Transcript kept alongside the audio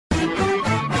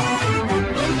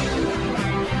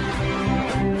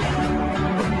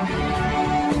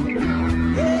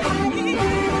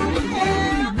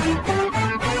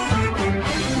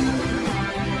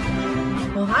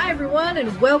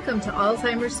and welcome to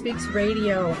Alzheimer's Speaks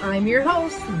Radio. I'm your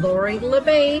host, Lori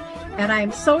LeBay, and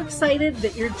I'm so excited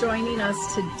that you're joining us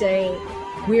today.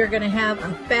 We are going to have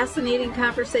a fascinating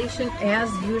conversation as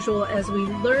usual as we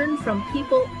learn from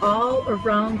people all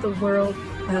around the world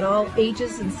at all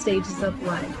ages and stages of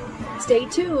life. Stay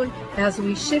tuned as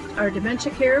we shift our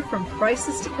dementia care from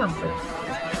crisis to comfort.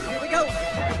 Here we go.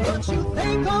 What you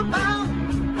think about,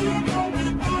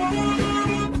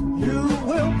 you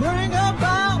will bring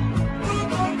about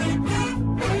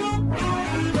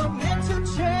dementia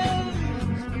change.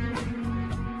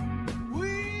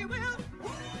 We will.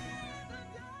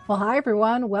 Well, hi,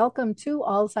 everyone. Welcome to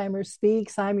Alzheimer's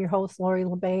Speaks. I'm your host, Lori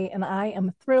LeBay, and I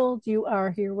am thrilled you are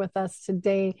here with us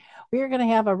today. We are going to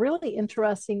have a really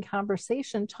interesting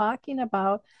conversation talking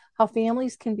about how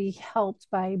families can be helped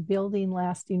by building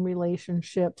lasting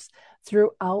relationships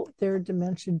throughout their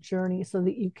dementia journey so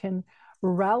that you can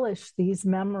relish these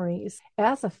memories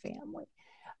as a family.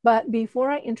 But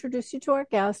before I introduce you to our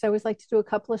guest, I always like to do a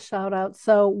couple of shout outs.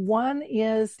 So one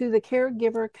is through the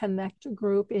Caregiver Connect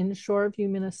group in Shoreview,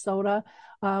 Minnesota.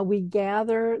 We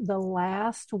gather the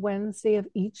last Wednesday of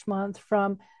each month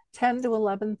from 10 to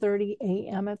 11:30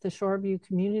 a.m. at the Shoreview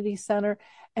Community Center.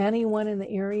 Anyone in the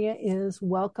area is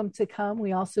welcome to come.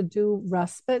 We also do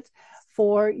respite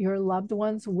for your loved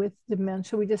ones with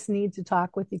dementia. We just need to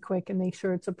talk with you quick and make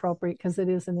sure it's appropriate because it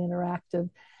is an interactive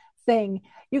thing.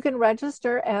 You can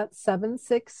register at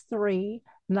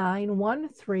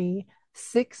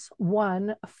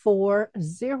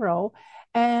 763-913-6140.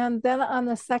 And then on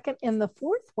the second and the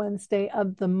fourth Wednesday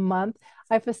of the month,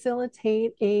 I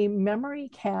facilitate a memory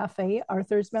cafe,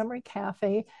 Arthur's Memory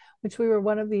Cafe, which we were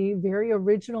one of the very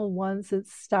original ones that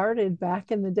started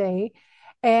back in the day.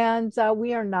 And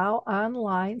we are now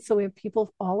online. So we have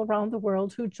people all around the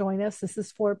world who join us. This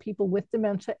is for people with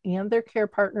dementia and their care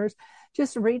partners.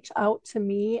 Just reach out to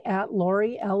me at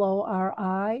Lori,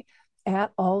 Lori,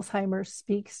 at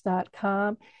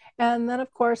alzheimersspeaks.com. And then,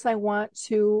 of course, I want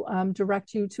to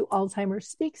direct you to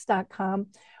alzheimersspeaks.com,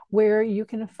 where you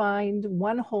can find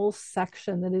one whole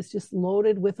section that is just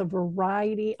loaded with a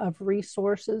variety of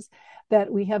resources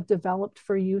that we have developed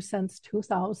for you since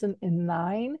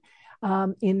 2009.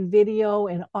 In video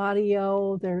and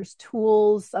audio, there's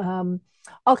tools, all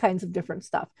kinds of different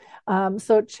stuff.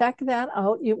 So check that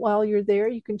out. While you're there,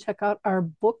 you can check out our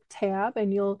book tab,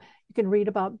 and you can read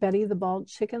about Betty the Bald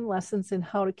Chicken, Lessons in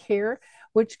How to Care,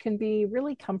 which can be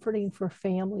really comforting for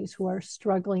families who are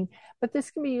struggling. But this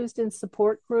can be used in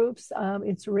support groups.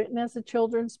 It's written as a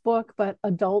children's book, but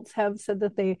adults have said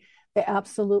that they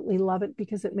absolutely love it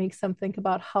because it makes them think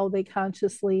about how they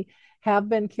consciously have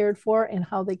been cared for and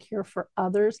how they care for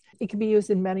others. It can be used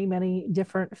in many, many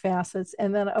different facets.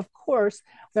 And then, of course,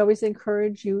 we always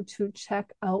encourage you to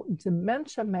check out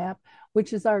Dementia Map,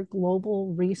 which is our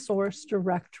global resource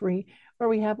directory, where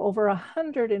we have over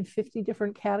 150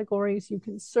 different categories you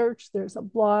can search. There's a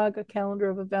blog, a calendar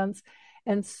of events,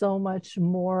 and so much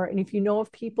more. And if you know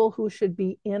of people who should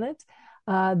be in it,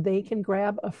 they can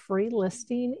grab a free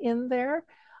listing in there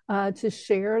to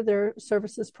share their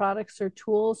services, products, or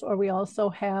tools. Or we also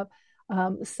have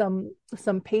some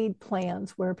paid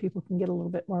plans where people can get a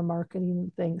little bit more marketing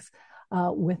and things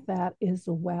with that as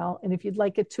well. And if you'd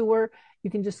like a tour, you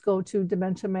can just go to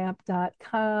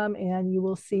dementiamap.com and you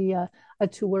will see a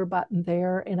tour button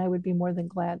there. And I would be more than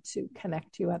glad to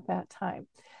connect you at that time.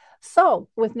 So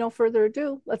with no further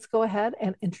ado, let's go ahead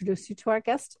and introduce you to our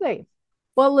guest today.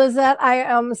 Well, Lizette, I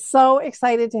am so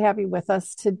excited to have you with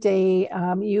us today.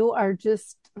 You are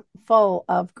just full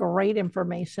of great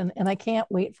information, and I can't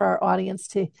wait for our audience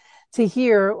to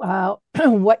hear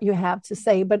what you have to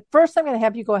say. But first, I'm going to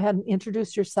have you go ahead and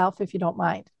introduce yourself, if you don't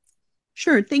mind.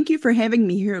 Sure. Thank you for having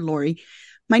me here, Lori.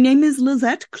 My name is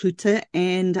Lizette Klute,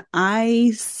 and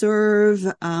I serve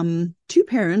two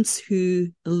parents who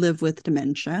live with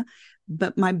dementia.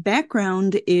 But my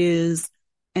background is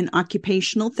an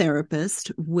occupational therapist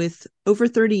with over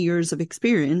 30 years of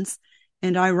experience.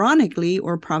 And ironically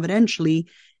or providentially,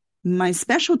 my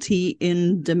specialty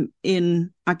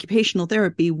in occupational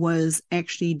therapy was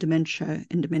actually dementia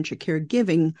and dementia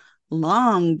caregiving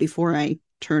long before I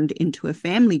turned into a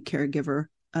family caregiver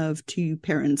of two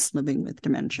parents living with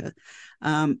dementia.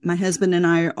 My husband and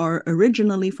I are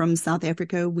originally from South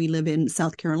Africa. We live in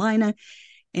South Carolina,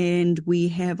 and we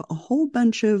have a whole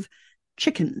bunch of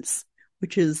chickens,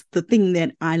 which is the thing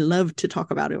that I love to talk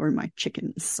about, are my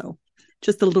chickens. So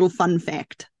just a little fun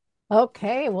fact.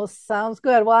 Okay, well, sounds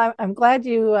good. Well, I'm glad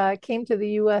you came to the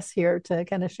U.S. here to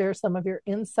kind of share some of your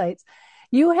insights.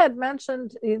 You had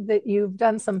mentioned that you've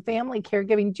done some family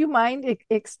caregiving. Do you mind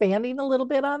expanding a little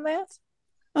bit on that?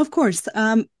 Of course.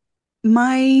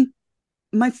 My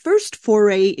my first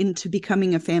foray into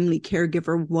becoming a family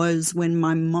caregiver was when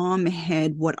my mom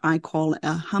had what I call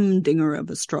a humdinger of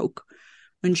a stroke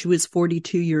when she was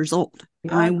 42 years old.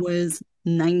 Yeah. I was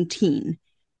 19,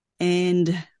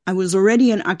 and I was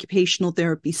already an occupational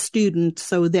therapy student,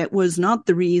 so that was not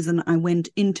the reason I went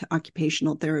into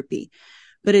occupational therapy.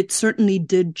 But it certainly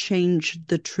did change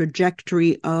the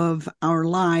trajectory of our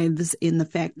lives in the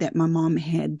fact that my mom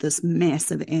had this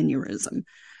massive aneurysm.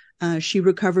 She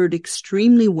recovered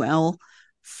extremely well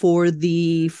for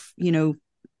the, for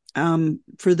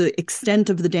the extent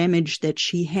of the damage that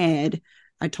she had.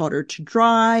 I taught her to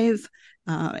drive.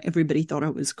 Everybody thought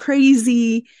I was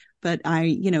crazy, but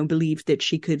I, believed that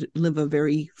she could live a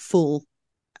very full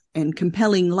and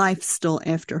compelling life still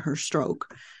after her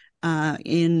stroke.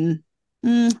 In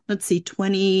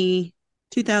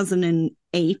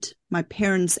 2008, my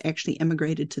parents actually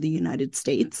emigrated to the United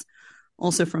States,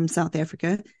 also from South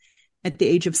Africa, at the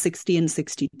age of 60 and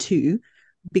 62,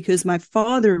 because my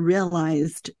father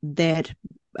realized that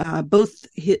both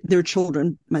their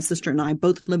children, my sister and I,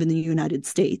 both live in the United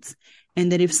States,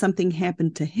 and that if something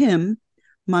happened to him,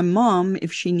 my mom,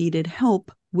 if she needed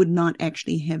help, would not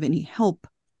actually have any help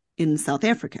in South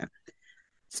Africa.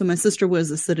 So my sister was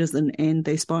a citizen, and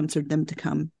they sponsored them to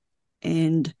come.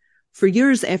 And for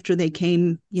years after they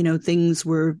came, things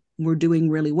were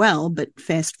doing really well, but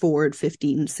fast forward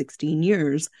 15, 16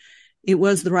 years, it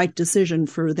was the right decision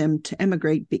for them to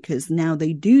emigrate because now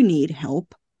they do need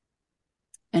help.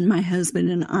 And my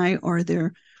husband and I are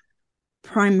their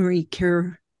primary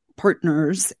care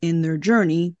partners in their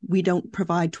journey. We don't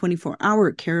provide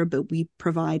 24-hour care, but we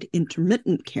provide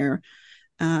intermittent care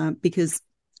because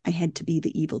I had to be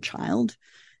the evil child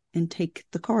and take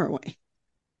the car away.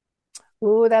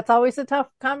 Ooh, that's always a tough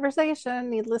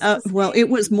conversation, needless to say. Well, it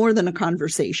was more than a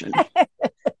conversation.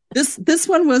 This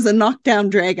one was a knockdown,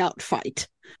 drag out fight,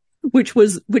 which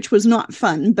was not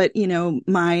fun. But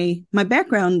my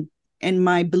background and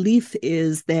my belief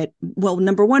is that, well,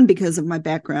 number one, because of my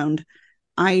background,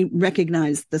 I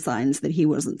recognized the signs that he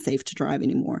wasn't safe to drive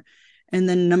anymore. And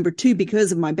then number two,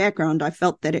 because of my background, I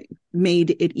felt that it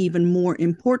made it even more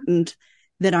important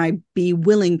that I be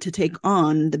willing to take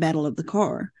on the battle of the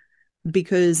car.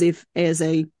 Because if, as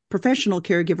a professional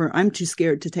caregiver, I'm too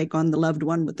scared to take on the loved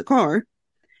one with the car,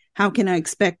 how can I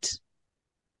expect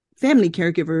family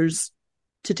caregivers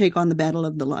to take on the battle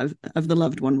of the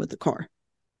loved one with the car?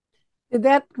 Did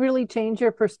that really change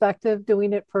your perspective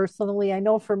doing it personally? I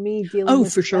know for me, dealing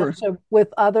with for sure. with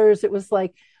others, it was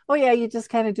like, oh yeah, you just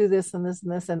kind of do this and this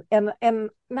and this. And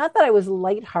not that I was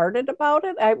lighthearted about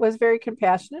it. I was very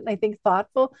compassionate and I think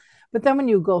thoughtful. But then when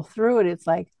you go through it, it's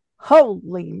like,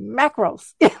 holy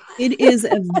mackerels. It is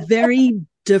a very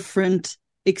different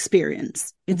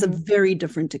experience. It's a very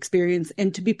different experience.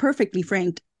 And to be perfectly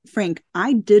frank,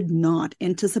 I did not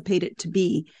anticipate it to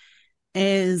be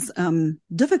as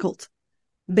difficult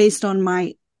based on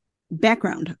my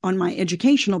background, on my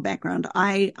educational background.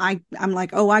 I'm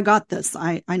like, oh, I got this.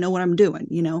 I know what I'm doing,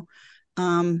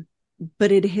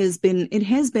 but it has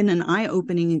been an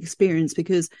eye-opening experience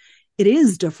because it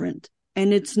is different,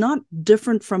 and it's not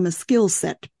different from a skill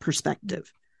set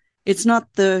perspective. It's not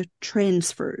the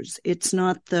transfers. It's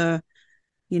not the,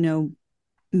 meal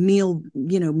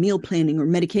planning or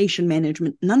medication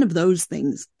management, none of those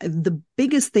things. The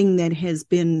biggest thing that has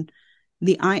been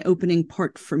the eye-opening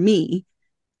part for me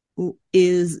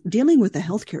is dealing with the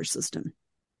healthcare system.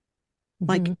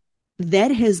 Like,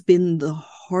 that has been the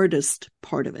hardest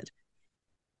part of it.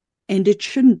 And it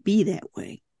shouldn't be that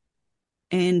way.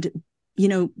 And,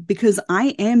 because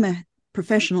I am a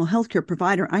professional healthcare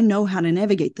provider, I know how to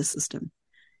navigate the system.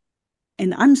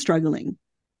 And I'm struggling,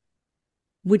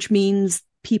 which means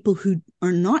people who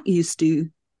are not used to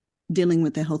dealing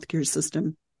with the healthcare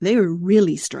system, they are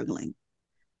really struggling.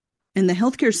 And the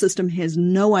healthcare system has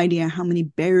no idea how many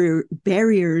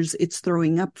barriers it's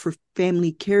throwing up for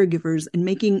family caregivers and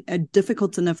making a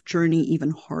difficult enough journey even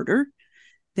harder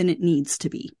than it needs to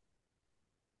be.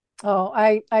 Oh,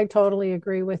 I totally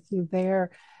agree with you there.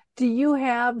 Do you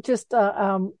have just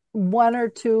one or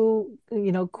two,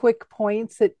 quick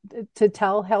points to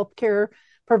tell healthcare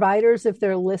providers, if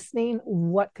they're listening,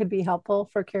 what could be helpful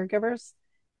for caregivers?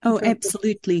 Oh,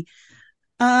 absolutely.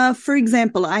 For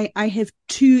example, I have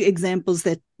two examples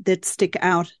that stick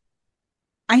out.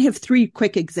 I have three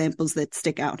quick examples that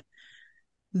stick out.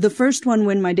 The first one,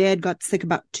 when my dad got sick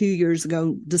about 2 years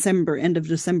ago, end of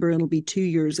December, it'll be 2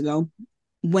 years ago.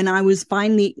 When I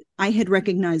had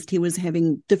recognized he was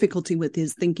having difficulty with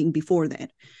his thinking before that.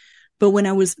 But when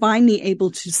I was finally able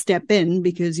to step in,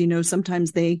 because,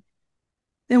 sometimes they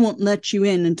won't let you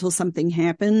in until something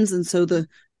happens. And so the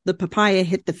the papaya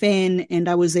hit the fan and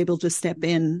I was able to step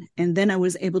in. And then I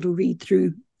was able to read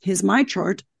through his my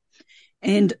chart.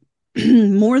 And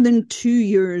more than 2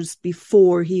 years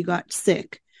before he got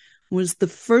sick was the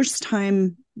first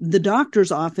time the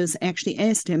doctor's office actually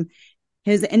asked him,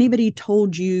 has anybody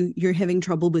told you you're having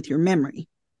trouble with your memory?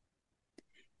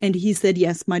 And he said,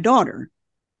 yes, my daughter.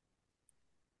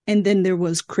 And then there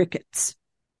was crickets.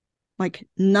 Like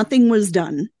nothing was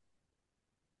done.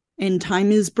 And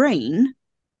time is brain.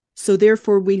 So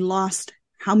therefore we lost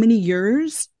how many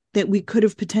years that we could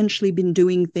have potentially been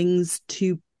doing things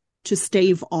to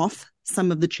stave off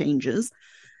some of the changes.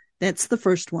 That's the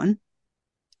first one.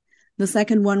 The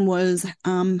second one was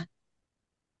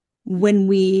when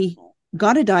we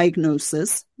got a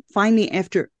diagnosis, finally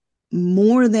after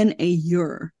more than a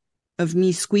year of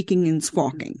me squeaking and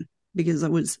squawking, because I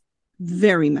was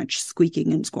very much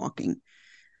squeaking and squawking.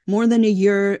 More than a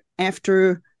year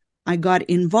after I got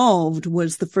involved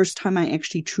was the first time I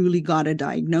actually truly got a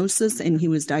diagnosis, and he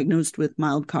was diagnosed with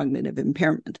mild cognitive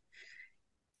impairment.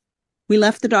 We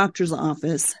left the doctor's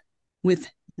office with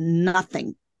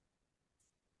nothing.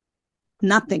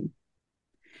 Nothing.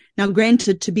 Now,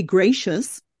 granted, to be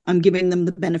gracious, I'm giving them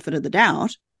the benefit of the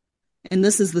doubt. And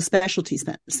this is the specialty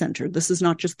center. This is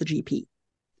not just the GP.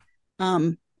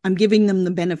 I'm giving them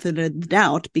the benefit of the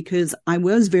doubt because I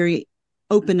was very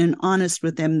open and honest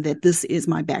with them that this is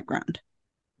my background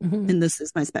and this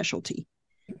is my specialty.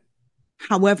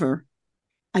 However,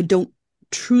 I don't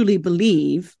truly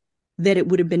believe that it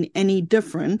would have been any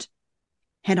different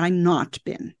had I not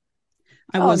been.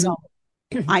 I wasn't.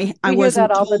 No. I hear wasn't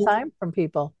that all told, the time from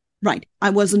people. Right.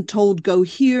 I wasn't told go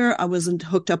here. I wasn't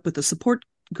hooked up with a support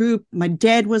group. My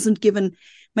dad wasn't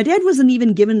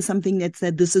even given something that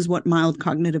said this is what mild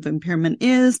cognitive impairment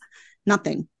is.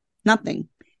 Nothing.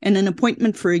 And an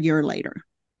appointment for a year later.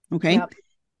 Okay. Yep.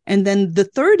 And then the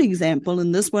third example,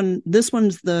 and this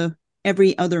one's the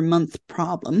every other month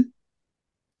problem.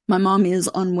 My mom is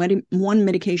on one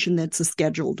medication that's a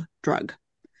scheduled drug.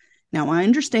 Now, I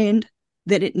understand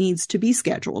that it needs to be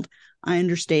scheduled. I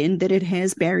understand that it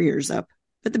has barriers up,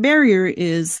 but the barrier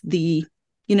is the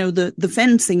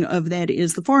fencing of that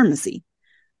is the pharmacy.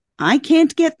 I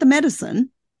can't get the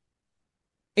medicine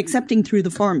excepting through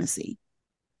the pharmacy,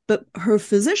 but her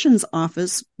physician's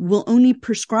office will only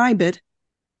prescribe it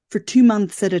for 2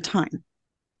 months at a time.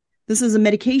 This is a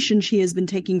medication she has been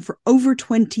taking for over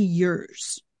 20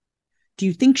 years. Do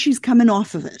you think she's coming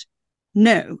off of it?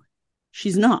 No,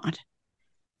 she's not.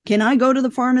 Can I go to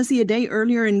the pharmacy a day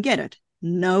earlier and get it?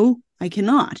 No, I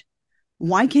cannot.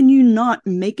 Why can you not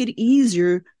make it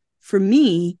easier for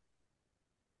me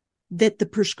that the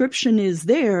prescription is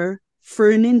there for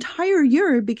an entire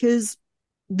year? Because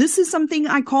this is something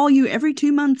I call you every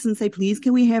 2 months and say, please,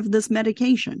 can we have this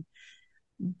medication?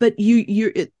 But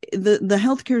the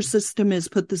healthcare system has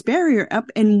put this barrier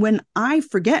up. And when I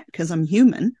forget, because I'm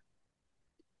human,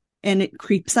 and it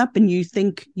creeps up and you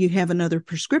think you have another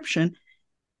prescription,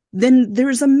 then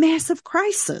there's a massive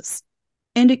crisis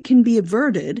and it can be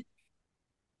averted.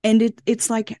 And it's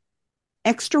like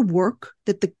extra work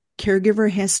that the caregiver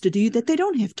has to do that they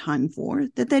don't have time for,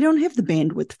 that they don't have the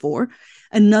bandwidth for.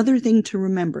 Another thing to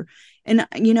remember. And,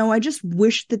 I just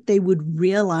wish that they would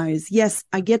realize, yes,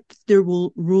 I get that there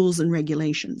will rules and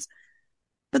regulations,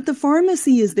 but the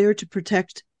pharmacy is there to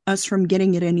protect us from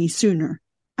getting it any sooner.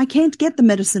 I can't get the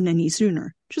medicine any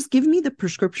sooner. Just give me the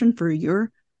prescription for a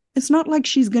year. It's not like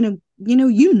she's going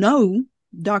to,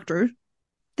 doctor,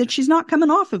 that she's not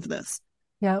coming off of this.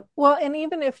 Yeah. Well, and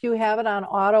even if you have it on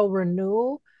auto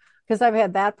renew, because I've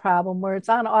had that problem where it's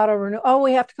on auto renew. Oh,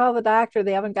 we have to call the doctor.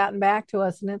 They haven't gotten back to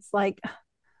us. And it's like,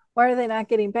 why are they not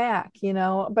getting back?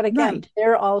 But again, right.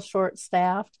 They're all short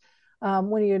staffed.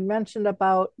 When you had mentioned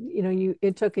about,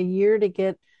 it took a year to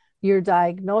get your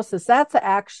diagnosis, that's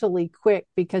actually quick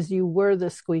because you were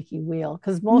the squeaky wheel,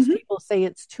 because most people say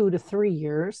it's 2 to 3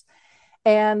 years.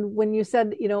 And when you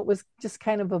said, it was just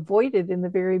kind of avoided in the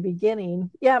very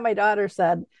beginning. Yeah, my daughter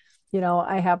said,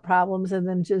 I have problems, and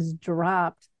then just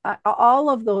dropped. All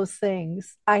of those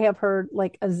things I have heard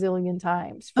like a zillion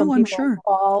times from people, I'm sure,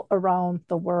 all around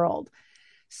the world.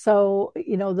 So,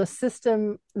 the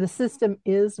system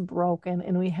is broken,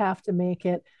 and we have to make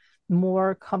it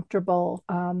more comfortable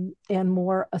and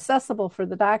more accessible for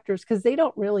the doctors, because they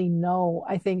don't really know,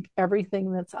 I think,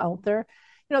 everything that's out there.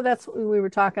 That's what we were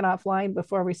talking offline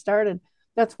before we started.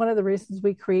 That's one of the reasons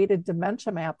we created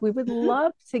Dementia Map. We would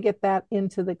love to get that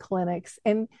into the clinics,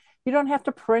 and you don't have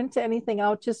to print anything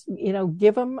out. Just,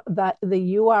 give them the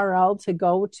URL to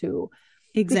go to.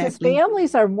 Exactly. Because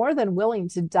families are more than willing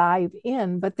to dive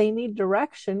in, but they need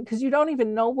direction, because you don't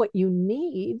even know what you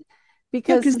need,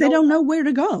 because they don't know where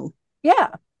to go. Yeah.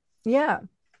 Yeah,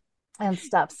 and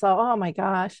stuff. So, oh my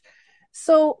gosh.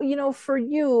 So, for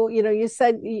you, you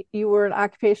said you were an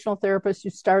occupational therapist.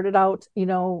 You started out,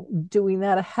 doing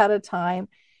that ahead of time.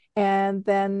 And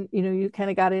then, you kind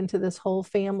of got into this whole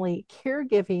family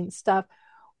caregiving stuff.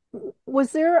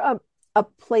 Was there a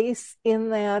place in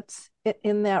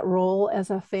that role as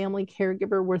a family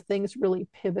caregiver where things really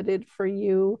pivoted for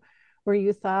you, where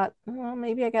you thought, well,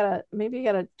 maybe I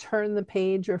gotta turn the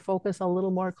page or focus a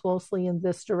little more closely in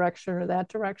this direction or that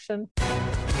direction?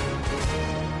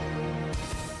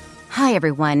 Hi,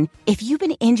 everyone. If you've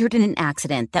been injured in an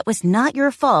accident that was not your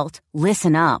fault,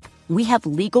 listen up. We have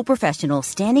legal professionals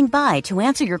standing by to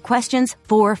answer your questions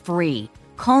for free.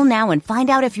 Call now and find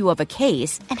out if you have a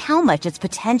case and how much it's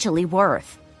potentially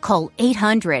worth. Call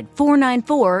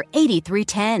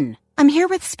 800-494-8310. I'm here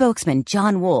with spokesman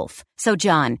John Wolf. So,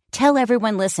 John, tell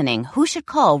everyone listening who should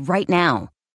call right now.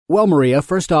 Well, Maria,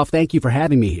 first off, thank you for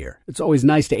having me here. It's always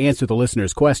nice to answer the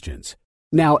listeners' questions.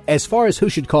 Now, as far as who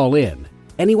should call in,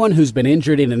 anyone who's been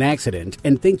injured in an accident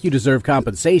and think you deserve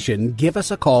compensation, give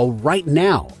us a call right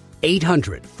now.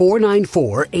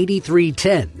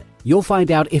 800-494-8310. You'll find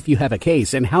out if you have a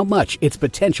case and how much it's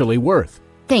potentially worth.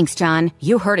 Thanks, John.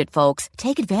 You heard it, folks.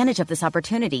 Take advantage of this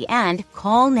opportunity and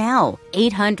call now.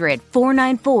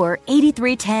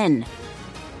 800-494-8310.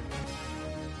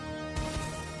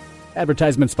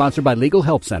 Advertisement sponsored by Legal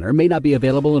Help Center, may not be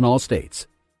available in all states.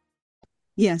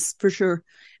 Yes, for sure.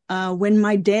 When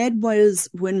my dad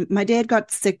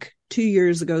got sick 2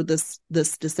 years ago, this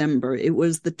December, it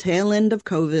was the tail end of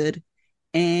COVID,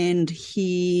 and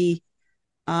he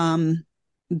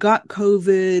got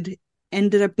COVID,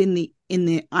 ended up in the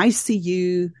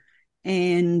ICU,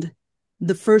 and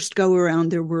the first go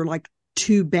around there were like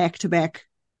two back to back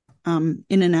in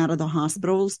and out of the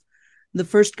hospitals. The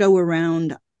first go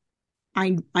around,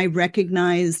 I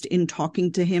recognized in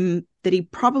talking to him that he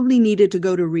probably needed to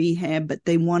go to rehab, but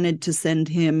they wanted to send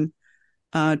him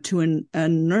to a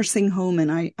nursing home.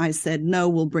 And I said, no,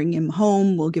 we'll bring him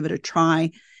home. We'll give it a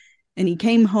try. And he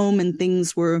came home and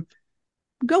things were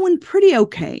going pretty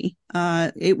okay.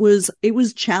 It was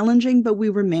challenging, but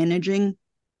we were managing.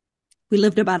 We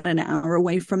lived about an hour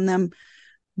away from them,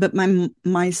 but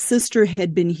my sister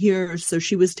had been here, so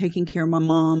she was taking care of my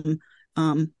mom.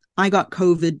 I got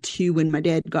COVID too when my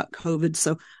dad got COVID,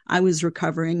 so I was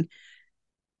recovering.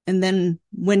 And then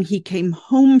when he came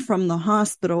home from the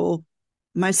hospital,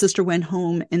 my sister went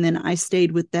home, and then I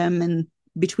stayed with them. And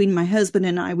between my husband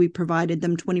and I, we provided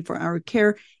them 24-hour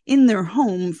care in their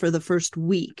home for the first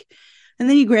week. And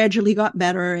then he gradually got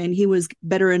better, and he was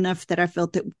better enough that I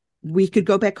felt that we could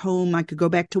go back home. I could go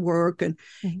back to work. And,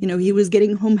 he was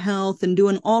getting home health and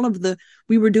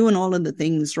we were doing all of the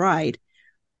things right.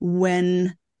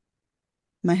 When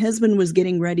my husband was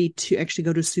getting ready to actually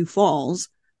go to Sioux Falls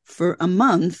for a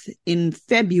month in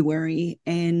February,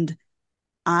 and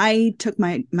I took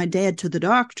my dad to the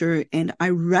doctor, and I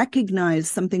recognized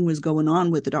something was going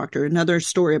on with the doctor. Another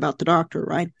story about the doctor,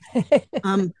 right?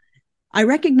 I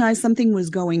recognized something was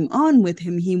going on with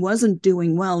him. He wasn't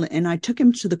doing well, and I took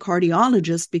him to the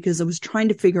cardiologist because I was trying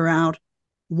to figure out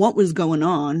what was going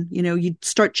on. You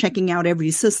start checking out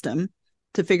every system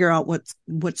to figure out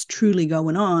what's truly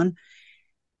going on.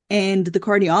 And the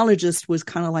cardiologist was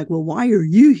kind of like, well, why are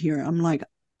you here? I'm like,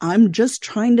 I'm just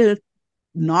trying to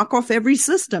knock off every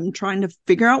system, trying to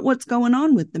figure out what's going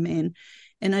on with the man.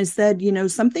 And I said,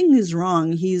 something is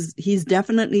wrong. He's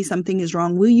definitely something is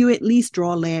wrong. Will you at least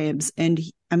draw labs? And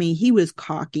he was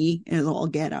cocky as all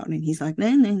get out. And he's like,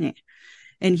 nah.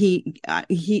 And he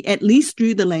at least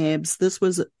drew the labs. This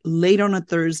was late on a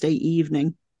Thursday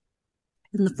evening.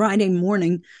 And the Friday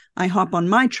morning, I hop on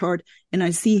my chart and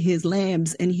I see his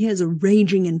labs, and he has a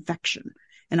raging infection.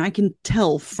 And I can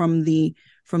tell from the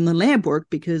lab work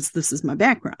because this is my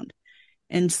background.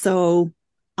 And so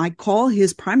I call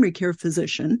his primary care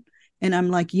physician, and I'm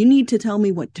like, you need to tell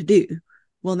me what to do.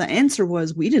 Well, the answer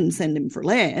was, we didn't send him for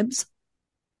labs.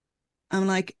 I'm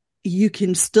like, you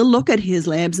can still look at his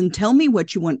labs and tell me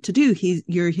what you want to do.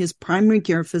 You're his primary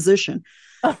care physician.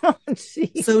 Oh,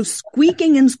 geez. So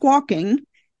squeaking and squawking,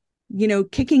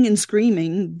 kicking and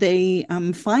screaming, they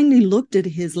finally looked at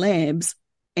his labs,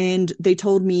 and they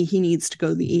told me he needs to go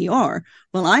to the ER.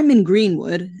 Well, I'm in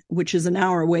Greenwood, which is an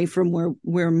hour away from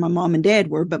where my mom and dad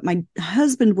were, but my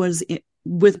husband was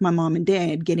with my mom and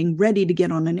dad getting ready to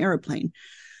get on an airplane.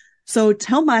 So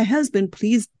tell my husband,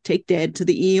 please take dad to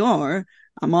the ER.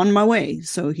 I'm on my way.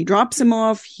 So he drops him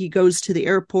off. He goes to the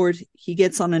airport. He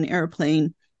gets on an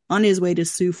airplane on his way to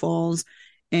Sioux Falls.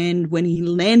 And when he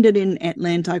landed in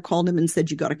Atlanta, I called him and said,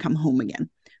 you got to come home again.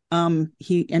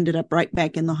 He ended up right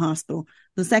back in the hospital.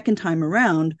 The second time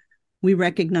around, we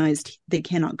recognized they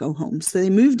cannot go home. So they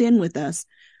moved in with us.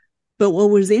 But what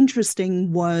was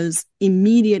interesting was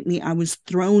immediately I was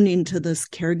thrown into this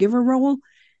caregiver role,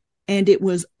 and it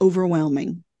was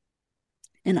overwhelming.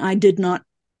 And I did not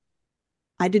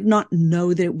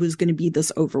know that it was going to be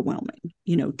this overwhelming.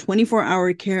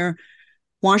 24-hour care,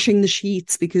 washing the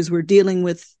sheets because we're dealing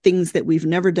with things that we've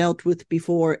never dealt with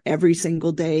before every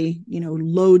single day,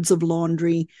 loads of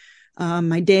laundry.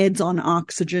 My dad's on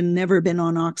oxygen, never been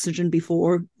on oxygen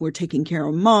before. We're taking care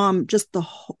of mom, just the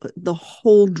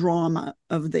whole drama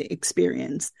of the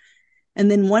experience. And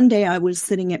then one day I was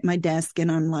sitting at my desk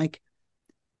and I'm like,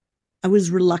 I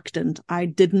was reluctant. I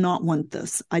did not want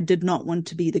this. I did not want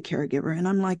to be the caregiver. And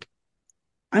I'm like,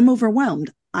 I'm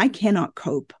overwhelmed. I cannot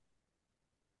cope.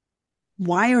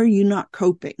 Why are you not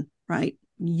coping? Right?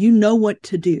 You know what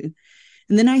to do.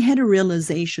 And then I had a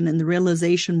realization, and the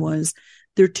realization was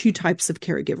there are two types of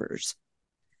caregivers.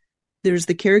 There's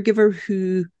the caregiver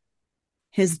who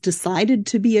has decided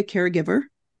to be a caregiver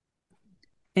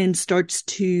and starts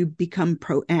to become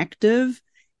proactive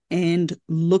and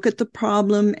look at the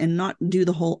problem and not do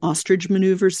the whole ostrich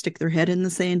maneuver, stick their head in the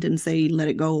sand and say, let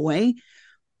it go away.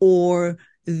 Or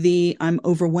the I'm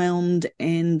overwhelmed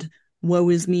and woe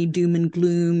is me, doom and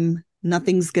gloom,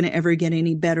 nothing's going to ever get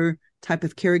any better type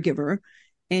of caregiver.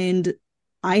 And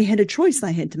I had a choice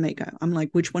I had to make. I'm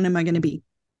like, which one am I going to be?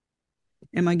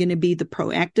 Am I going to be the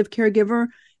proactive caregiver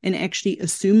and actually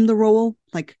assume the role?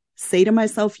 Like say to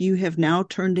myself, you have now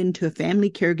turned into a family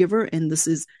caregiver and this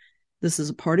is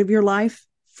a part of your life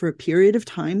for a period of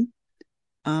time,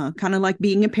 kind of like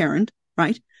being a parent,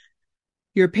 right?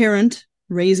 You're a parent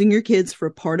raising your kids for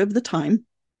a part of the time,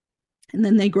 and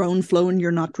then they grow and flow and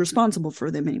you're not responsible for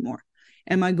them anymore.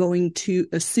 Am I going to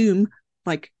assume,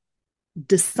 like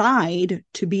decide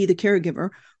to be the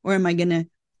caregiver, or am I going to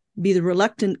be the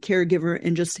reluctant caregiver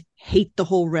and just hate the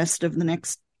whole rest of the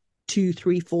next 2,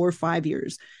 3, 4, 5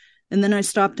 years? And then I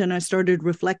stopped and I started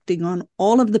reflecting on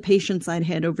all of the patients I'd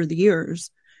had over the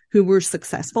years who were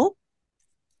successful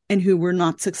and who were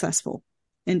not successful.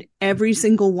 And every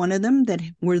single one of them that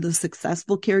were the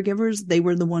successful caregivers, they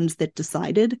were the ones that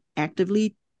decided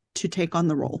actively to take on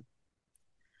the role.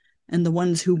 And the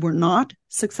ones who were not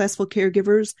successful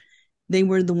caregivers, they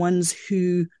were the ones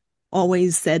who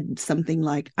always said something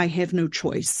like, I have no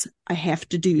choice. I have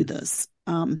to do this.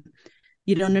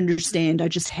 You don't understand. I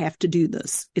just have to do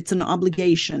this. It's an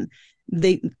obligation.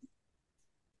 They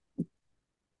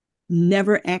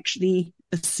never actually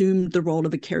assumed the role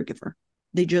of a caregiver.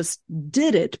 They just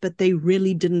did it, but they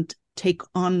really didn't take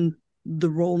on the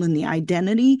role and the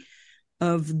identity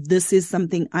of this is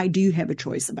something I do have a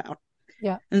choice about.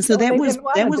 Yeah. And so that was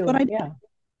what I did.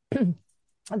 Yeah.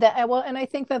 And I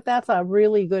think that's a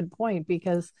really good point,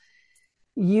 because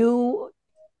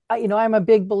I'm a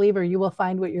big believer you will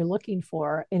find what you're looking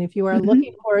for. And if you are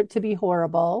looking for it to be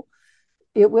horrible,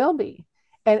 it will be.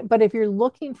 But if you're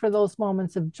looking for those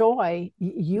moments of joy,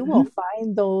 you will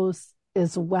find those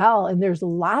as well. And there's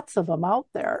lots of them out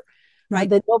there, right,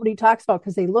 that nobody talks about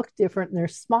because they look different and they're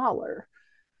smaller,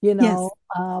 Yes.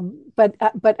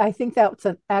 But I think that's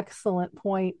an excellent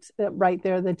point right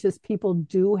there, that just people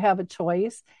do have a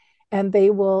choice and they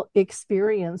will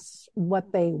experience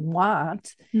what they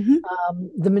want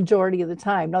the majority of the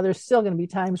time. Now, there's still going to be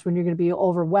times when you're going to be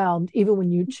overwhelmed, even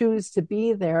when you choose to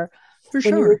be there. For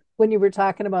sure. When you were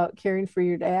talking about caring for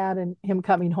your dad and him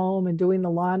coming home and doing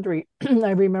the laundry,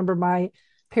 I remember my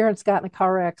parents got in a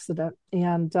car accident,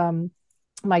 and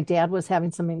my dad was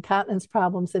having some incontinence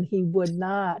problems, and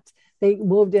they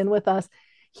moved in with us.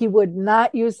 He would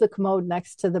not use the commode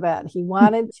next to the bed. He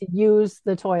wanted to use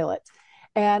the toilet.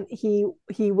 And he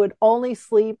would only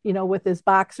sleep, with his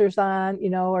boxers on,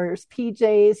 or his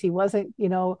PJs. He wasn't,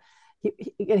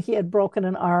 he had broken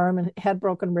an arm and had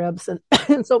broken ribs. And,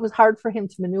 and so it was hard for him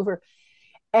to maneuver.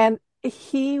 And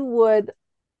he would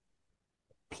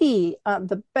pee on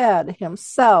the bed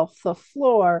himself, the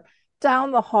floor,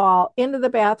 down the hall, into the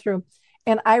bathroom.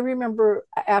 And I remember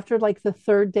after like the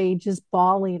third day, just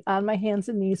bawling on my hands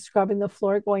and knees, scrubbing the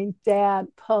floor, going, Dad,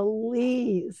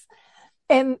 please.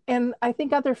 And I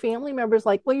think other family members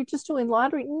like, well, you're just doing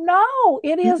laundry. No,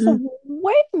 it is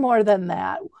way more than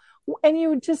that. And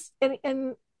you just,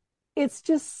 and it's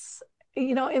just,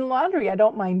 in laundry, I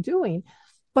don't mind doing,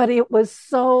 but it was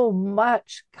so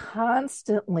much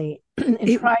constantly and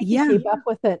trying to keep up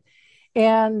with it.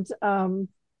 And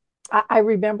I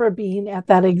remember being at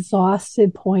that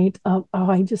exhausted point of,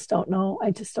 I just don't know.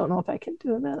 I just don't know if I can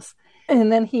do this.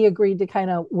 And then he agreed to kind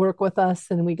of work with us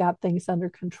and we got things under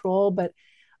control. But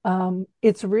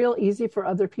it's real easy for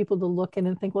other people to look in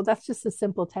and think, well, that's just a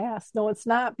simple task. No, it's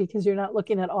not, because you're not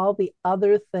looking at all the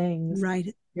other things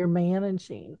You're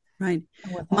managing. Right.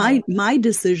 Without. My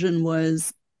decision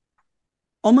was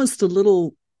almost a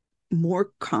little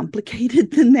more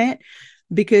complicated than that,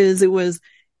 because it was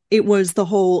the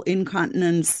whole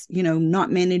incontinence,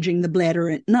 not managing the bladder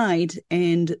at night.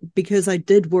 And because I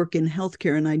did work in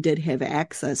healthcare and I did have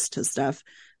access to stuff,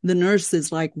 the nurse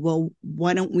is like, well,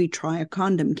 why don't we try a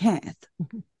condom cath?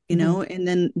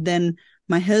 And then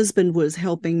my husband was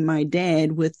helping my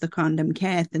dad with the condom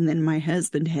cath, and then my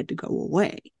husband had to go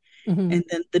away. And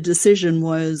then the decision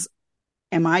was,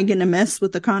 am I going to mess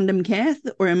with the condom cath,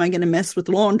 or am I going to mess with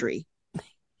laundry?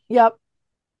 Yep.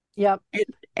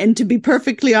 And to be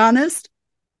perfectly honest,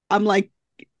 I'm like,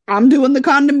 I'm doing the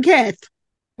condom cath.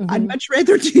 I'd much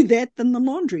rather do that than the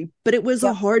laundry. But it was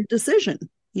a hard decision,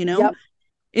 Yep.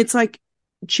 It's like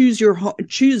choose your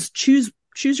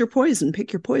poison,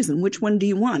 pick your poison. Which one do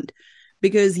you want?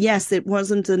 Because yes, it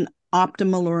wasn't an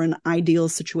optimal or an ideal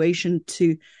situation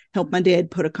to help my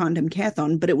dad put a condom cath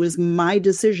on, but it was my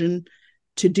decision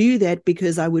to do that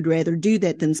because I would rather do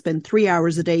that than spend 3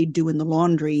 hours a day doing the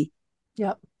laundry.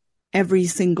 Yep. Every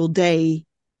single day,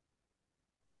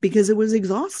 because it was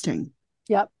exhausting.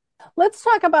 Yep. Let's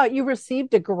talk about, you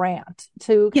received a grant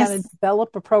to kind of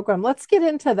develop a program. Let's get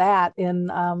into that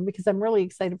because I'm really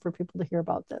excited for people to hear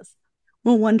about this.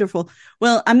 Well, wonderful.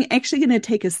 Well, I'm actually going to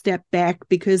take a step back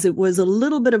because it was a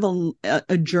little bit of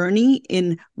a journey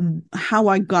in how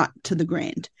I got to the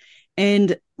grant.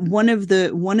 And one of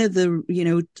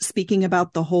the, speaking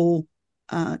about the whole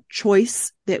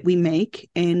choice that we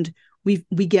make, and we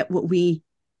get what we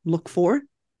look for,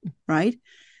 right?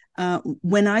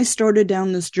 When I started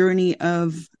down this journey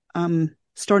of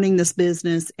starting this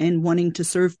business and wanting to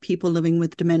serve people living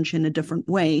with dementia in a different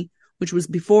way, which was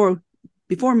before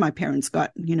my parents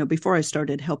before I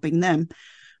started helping them.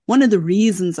 One of the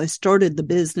reasons I started the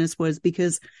business was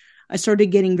because I started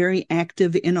getting very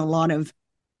active in a lot of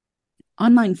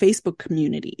online Facebook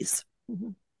communities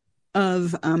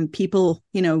of people,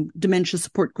 dementia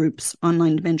support groups,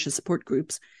 online dementia support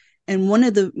groups. And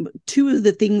two of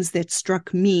the things that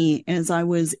struck me as I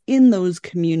was in those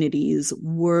communities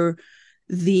were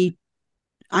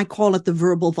I call it the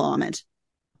verbal vomit,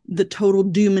 the total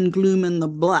doom and gloom and the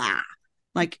blah.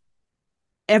 Like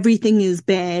everything is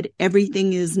bad,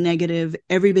 everything is negative,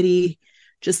 everybody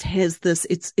just has this,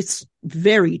 it's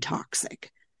very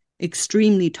toxic,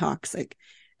 extremely toxic.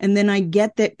 And then I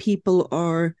get that people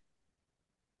are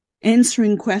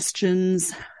answering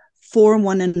questions for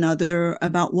one another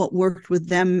about what worked with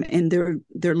them and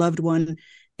their loved one.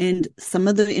 And some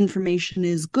of the information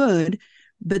is good,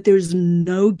 but there's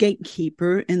no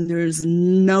gatekeeper and there's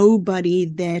nobody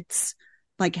that's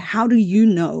like, how do you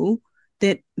know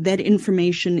that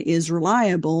information is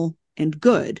reliable and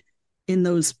good in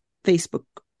those Facebook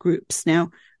groups? Now,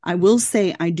 I will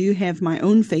say I do have my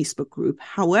own Facebook group.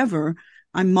 However,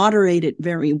 I moderate it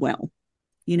very well.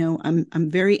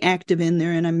 I'm very active in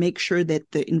there, and I make sure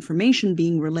that the information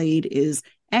being relayed is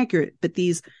accurate. But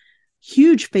these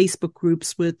huge Facebook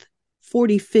groups with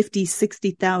 40, 50,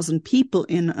 60,000 people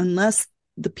in, unless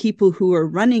the people who are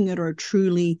running it are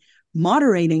truly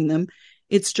moderating them,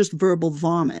 it's just verbal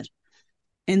vomit.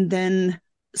 And then,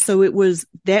 so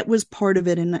that was part of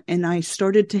it. And I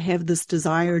started to have this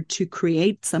desire to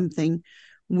create something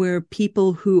where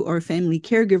people who are family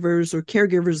caregivers or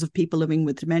caregivers of people living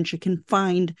with dementia can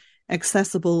find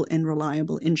accessible and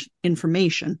reliable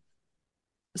information.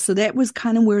 So that was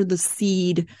kind of where the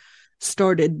seed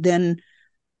started. Then,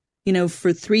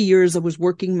 for 3 years, I was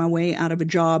working my way out of a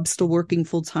job, still working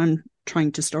full time,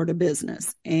 trying to start a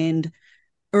business. And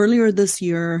earlier this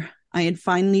year, I had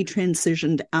finally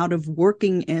transitioned out of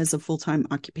working as a full-time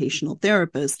occupational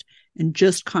therapist and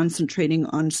just concentrating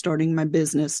on starting my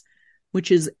business,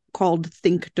 which is called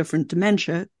Think Different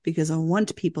Dementia, because I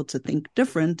want people to think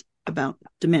different about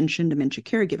dementia and dementia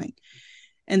caregiving.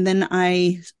 And then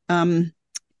I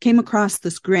came across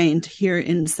this grant here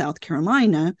in South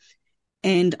Carolina,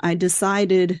 and I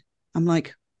decided, I'm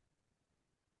like,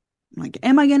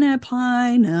 am I going to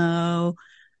apply?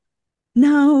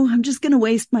 No, I'm just going to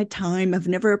waste my time. I've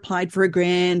never applied for a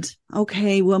grant.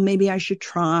 Okay, well, maybe I should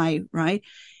try, right?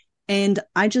 And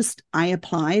I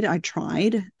applied, I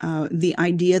tried. The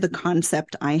idea, the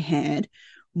concept I had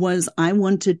was I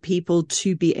wanted people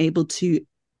to be able to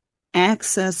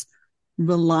access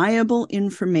reliable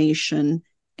information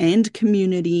and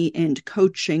community and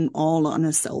coaching all on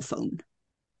a cell phone.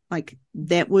 Like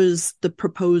that was the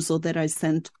proposal that I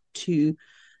sent to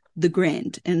the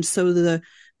grant. And so the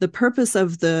purpose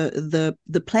of the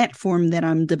platform that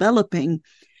I'm developing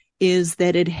is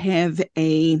that it have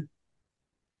a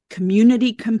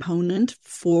community component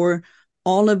for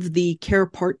all of the care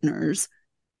partners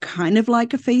kind of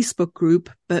like a Facebook group,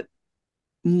 but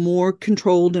more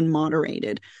controlled and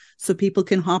moderated. So people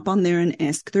can hop on there and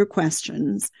ask their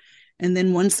questions. And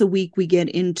then once a week, we get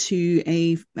into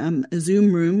a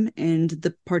Zoom room, and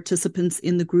the participants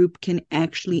in the group can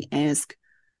actually ask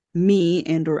me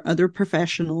and or other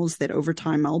professionals that over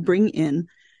time I'll bring in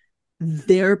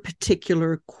their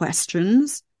particular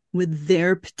questions with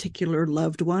their particular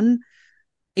loved one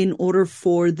in order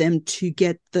for them to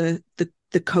get the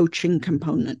coaching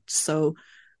component. So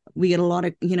we get a lot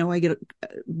of, I get a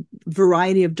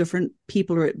variety of different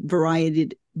people or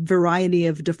variety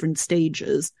of different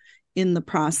stages in the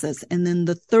process. And then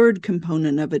the third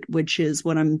component of it, which is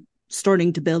what I'm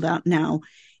starting to build out now,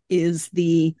 is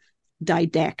the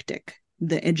didactic,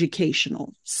 the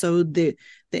educational. So the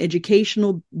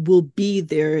educational will be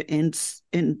there and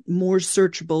more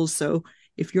searchable. So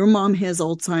if your mom has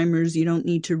Alzheimer's, you don't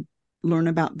need to learn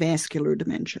about vascular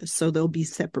dementia. So they'll be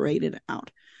separated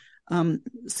out.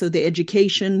 So the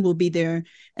education will be there.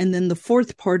 And then the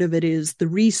fourth part of it is the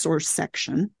resource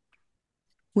section,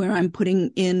 where I'm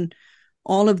putting in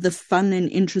all of the fun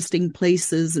and interesting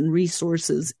places and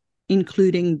resources,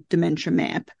 including Dementia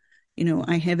Map.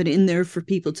 I have it in there for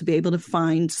people to be able to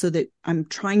find, so that I'm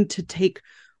trying to take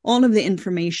all of the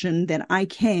information that I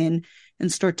can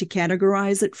and start to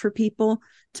categorize it for people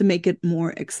to make it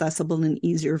more accessible and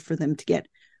easier for them to get.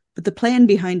 But the plan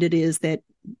behind it is that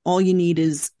all you need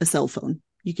is a cell phone.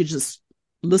 You could just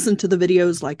listen to the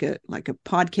videos like a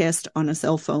podcast on a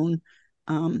cell phone,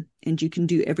 and you can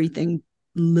do everything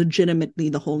legitimately,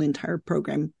 the whole entire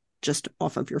program, just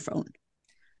off of your phone.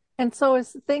 And so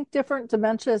is Think Different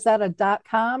Dementia, is that a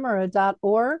 .com or a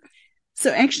 .org? So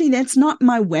actually, that's not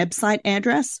my website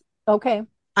address. Okay.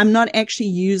 I'm not actually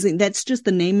using, that's just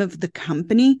the name of the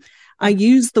company. I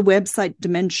use the website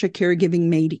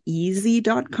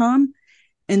dementiacaregivingmadeeasy.com.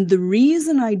 And the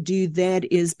reason I do that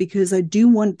is because I do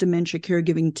want dementia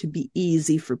caregiving to be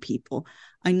easy for people.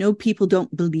 I know people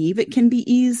don't believe it can be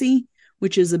easy,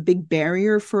 which is a big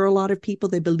barrier for a lot of people.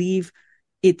 They believe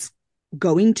it's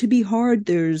going to be hard.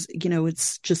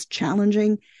 It's just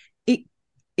challenging.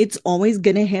 It's always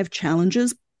going to have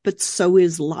challenges, but so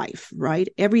is life, right?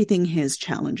 Everything has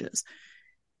challenges.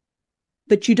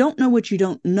 But you don't know what you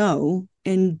don't know.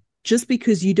 And just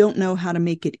because you don't know how to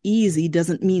make it easy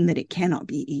doesn't mean that it cannot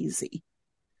be easy.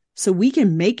 So we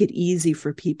can make it easy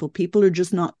for people. People are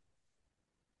just not,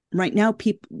 right now,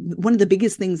 one of the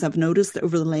biggest things I've noticed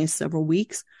over the last several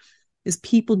weeks is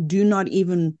people do not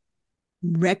even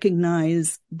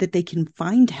recognize that they can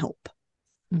find help.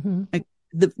 Mm-hmm. Like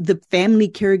the family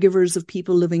caregivers of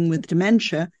people living with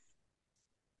dementia,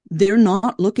 they're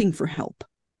not looking for help.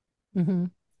 Mm-hmm.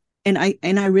 And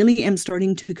I really am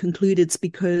starting to conclude it's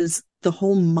because the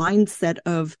whole mindset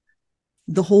of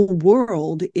the whole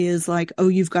world is like, oh,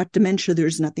 you've got dementia,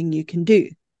 there's nothing you can do.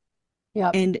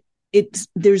 Yeah. And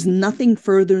there's nothing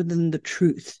further than the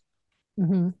truth.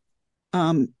 Mm-hmm.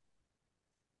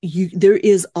 There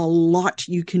is a lot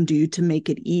you can do to make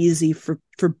it easy for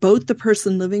both the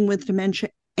person living with dementia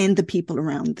and the people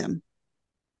around them.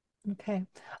 Okay.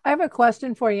 I have a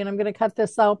question for you, and I'm going to cut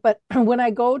this out. But when I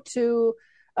go to,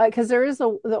 because there is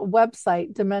the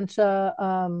website, Dementia,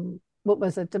 what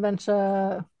was it?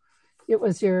 Dementia, it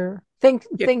was your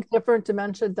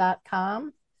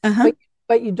thinkdifferentdementia.com. Uh-huh.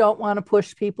 But you don't want to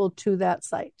push people to that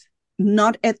site.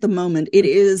 Not at the moment.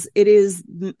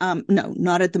 No,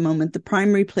 not at the moment. The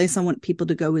primary place I want people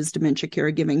to go is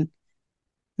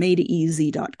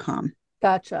dementiacaregivingmadeeasy.com.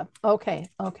 Gotcha. Okay.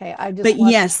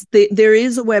 Yes, there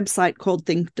is a website called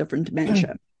Think Different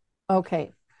Dementia.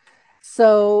 Okay.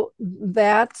 So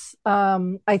that's,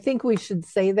 I think we should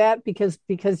say that because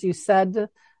you said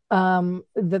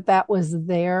that was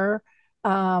there.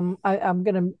 I'm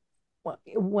going to,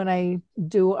 when I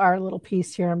do our little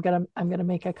piece here, I'm gonna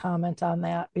make a comment on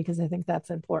that because I think that's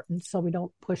important, so we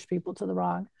don't push people to the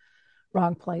wrong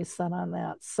place then on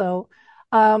that. So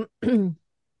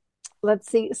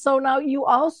let's see. So now you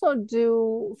also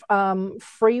do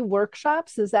free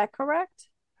workshops, is that correct?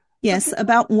 Yes,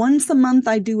 about once a month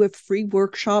I do a free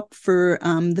workshop for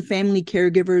the family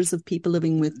caregivers of people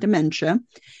living with dementia.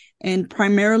 And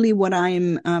primarily what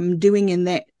I'm doing in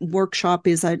that workshop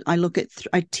is I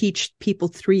teach people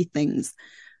three things.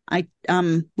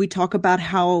 We talk about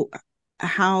how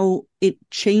it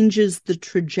changes the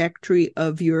trajectory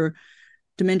of your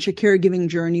dementia caregiving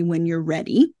journey when you're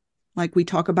ready. Like we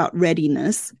talk about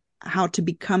readiness, how to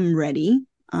become ready,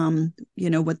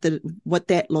 what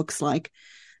that looks like.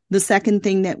 The second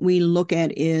thing that we look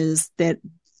at is that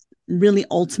really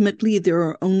ultimately there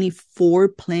are only 4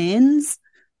 plans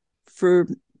for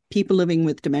people living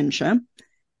with dementia,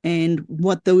 and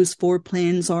what those 4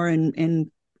 plans are and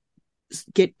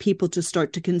get people to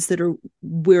start to consider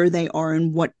where they are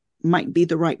and what might be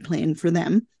the right plan for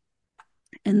them.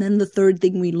 And then the third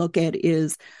thing we look at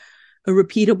is a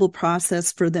repeatable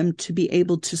process for them to be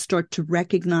able to start to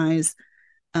recognize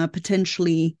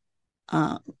potentially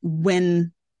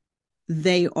when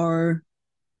the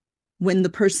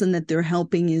person that they're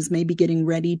helping is maybe getting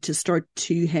ready to start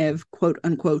to have, quote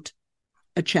unquote,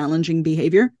 a challenging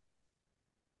behavior.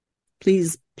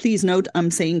 Please note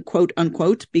I'm saying quote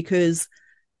unquote, because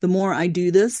the more I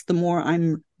do this, the more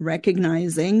I'm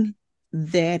recognizing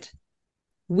that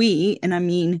we, and I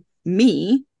mean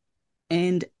me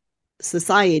and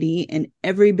society and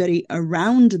everybody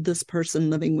around this person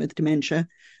living with dementia,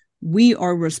 we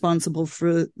are responsible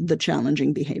for the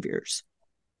challenging behaviors.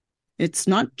 It's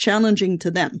not challenging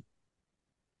to them.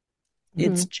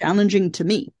 It's challenging to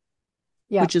me,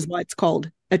 which is why it's called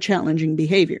a challenging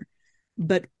behavior.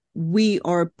 But we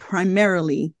are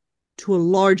primarily, to a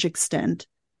large extent,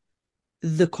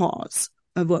 the cause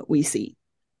of what we see.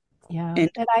 Yeah.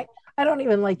 And I don't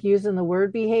even like using the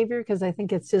word behavior, because I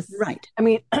think it's just, right. I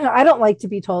mean, I don't like to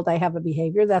be told I have a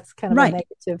behavior. That's kind of right. a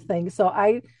negative thing. So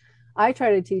I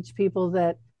try to teach people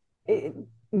that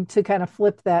to kind of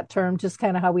flip that term, just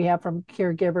kind of how we have from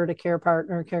caregiver to care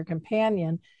partner, care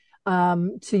companion,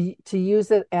 to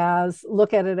use it as,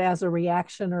 look at it as a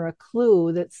reaction or a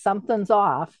clue that something's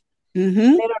off. Mm-hmm.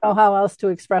 They don't know how else to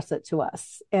express it to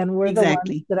us. And we're the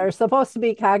ones that are supposed to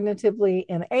be cognitively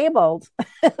enabled.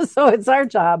 So it's our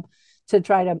job to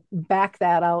try to back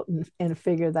that out and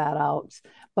figure that out.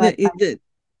 But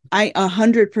I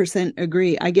 100%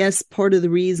 agree. I guess part of the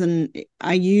reason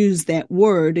I use that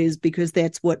word is because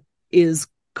that's what is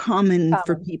common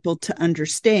for people to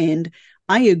understand.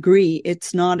 I agree.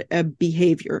 It's not a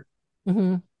behavior.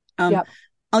 Mm-hmm. Yep.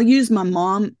 I'll use my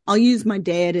mom. I'll use my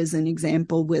dad as an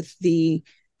example with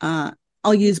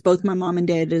I'll use both my mom and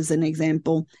dad as an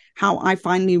example, how I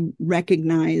finally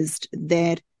recognized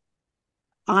that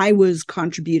I was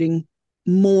contributing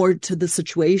more to the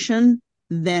situation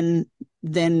than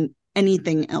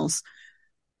anything else.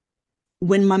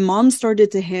 When my mom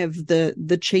started to have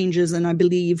the changes, and I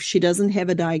believe she doesn't have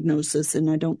a diagnosis, and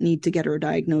I don't need to get her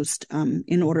diagnosed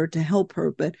in order to help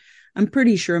her, but I'm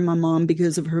pretty sure my mom,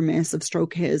 because of her massive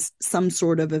stroke, has some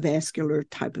sort of a vascular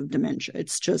type of dementia.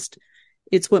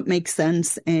 It's what makes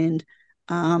sense. And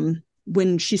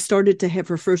when she started to have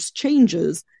her first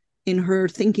changes in her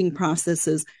thinking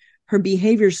processes, her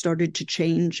behavior started to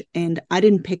change, and I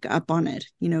didn't pick up on it,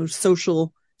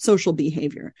 social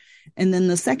behavior. And then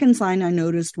the second sign I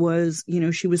noticed was,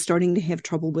 she was starting to have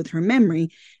trouble with her memory.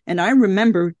 And I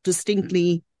remember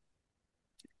distinctly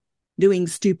doing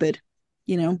stupid,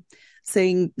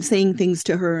 saying things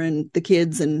to her and the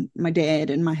kids and my dad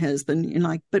and my husband, and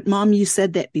like, but Mom, you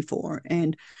said that before.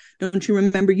 And don't you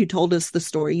remember you told us the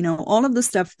story? All of the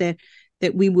stuff that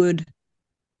we would,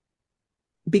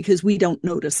 because we don't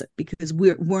notice it, because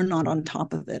we're not on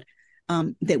top of it,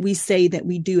 that we say that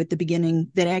we do at the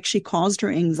beginning, that actually caused her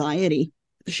anxiety.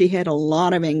 She had a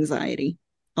lot of anxiety,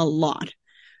 a lot.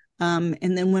 And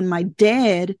then when my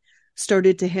dad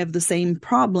started to have the same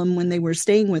problem when they were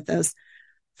staying with us,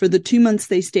 for the 2 months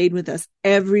they stayed with us,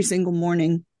 every single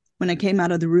morning when I came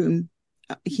out of the room,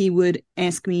 he would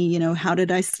ask me, how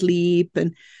did I sleep?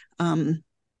 And,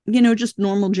 just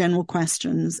normal general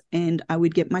questions. And I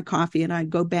would get my coffee and I'd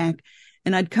go back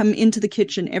and I'd come into the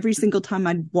kitchen every single time.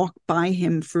 I'd walk by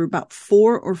him for about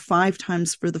 4 or 5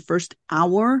 times for the first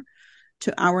hour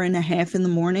to hour and a half in the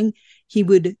morning. He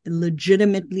would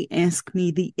legitimately ask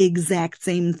me the exact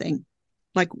same thing,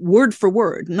 like word for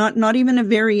word, not even a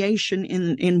variation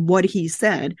in what he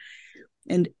said.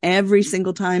 And every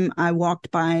single time I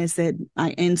walked by, I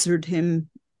answered him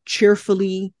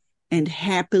cheerfully and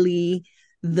happily.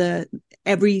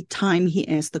 Every time he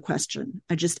asked the question,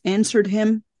 I just answered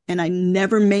him, and I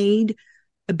never made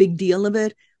a big deal of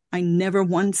it. I never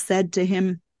once said to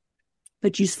him,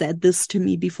 but you said this to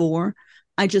me before.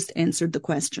 I just answered the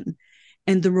question.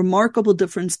 And the remarkable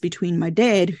difference between my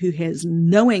dad, who has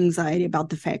no anxiety about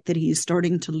the fact that he's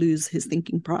starting to lose his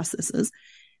thinking processes,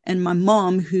 and my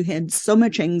mom, who had so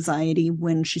much anxiety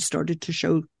when she started to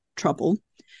show trouble,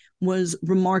 was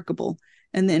remarkable.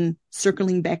 And then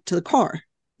circling back to the car,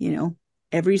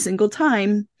 every single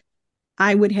time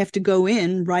I would have to go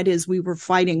in right as we were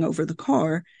fighting over the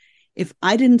car. If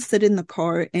I didn't sit in the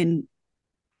car and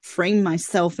frame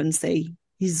myself and say,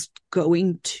 he's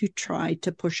going to try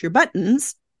to push your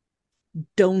buttons,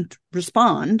 don't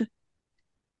respond.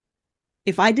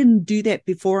 If I didn't do that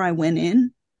before I went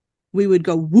in, we would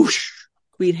go whoosh,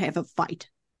 we'd have a fight,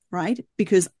 right?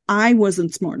 Because I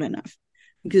wasn't smart enough,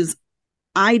 because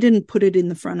I didn't put it in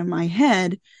the front of my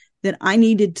head that I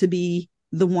needed to be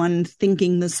the one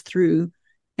thinking this through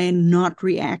and not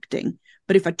reacting.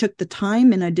 But if I took the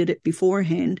time and I did it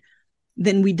beforehand,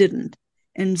 then we didn't.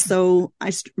 And so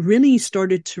I really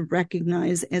started to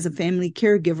recognize as a family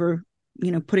caregiver,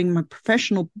 putting my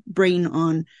professional brain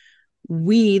on,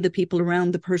 we, the people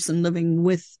around the person living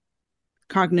with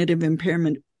cognitive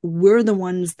impairment, we're the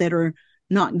ones that are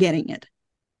not getting it.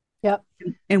 Yep.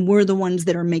 And we're the ones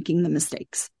that are making the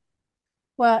mistakes.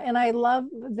 Well, and I love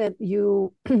that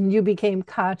you you became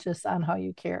conscious on how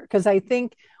you care, because I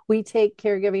think we take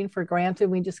caregiving for granted.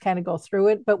 We just kind of go through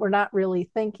it, but we're not really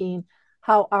thinking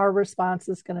how our response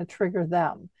is going to trigger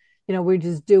them. We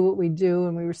just do what we do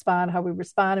and we respond how we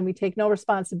respond, and we take no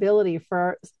responsibility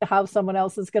for how someone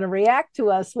else is going to react to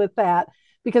us with that,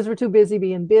 because we're too busy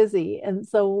being busy. And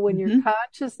so when you're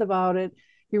conscious about it,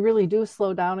 you really do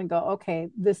slow down and go, okay,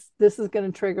 this is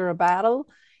going to trigger a battle.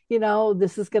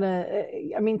 This is going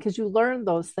to, because you learn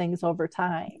those things over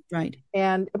time. Right.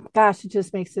 And gosh, it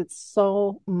just makes it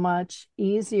so much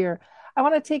easier. I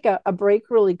want to take a break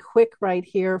really quick right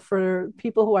here for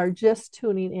people who are just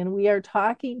tuning in. We are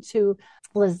talking to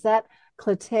Lizette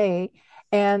Cloutier,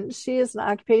 and she is an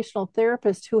occupational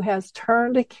therapist who has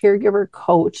turned a caregiver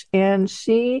coach. And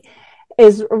she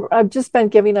I've just been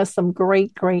giving us some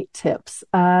great tips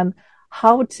on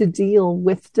how to deal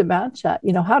with dementia,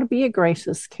 how to be a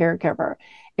gracious caregiver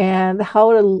and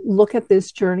how to look at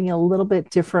this journey a little bit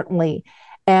differently.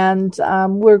 And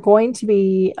we're going to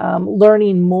be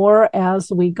learning more as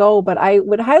we go, but I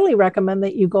would highly recommend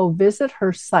that you go visit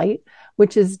her site,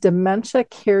 which is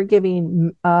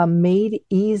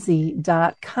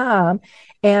dementiacaregivingmadeeasy.com.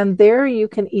 And there you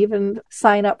can even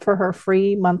sign up for her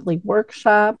free monthly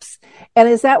workshops. And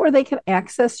is that where they can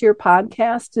access your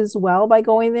podcast as well by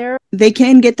going there? They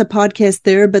can get the podcast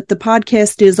there, but the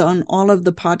podcast is on all of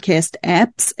the podcast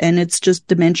apps, and it's just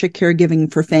Dementia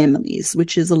Caregiving for Families,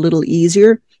 which is a little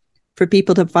easier for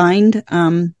people to find.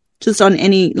 Just on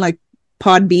any like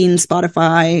Podbean,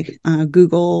 Spotify,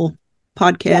 Google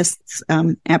Podcasts,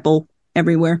 Apple,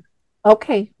 everywhere.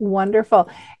 Okay, wonderful.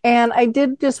 And I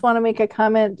did just want to make a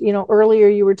comment. Earlier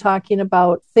you were talking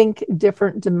about Think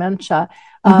Different Dementia.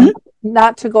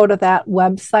 Not to go to that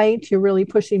website. You're really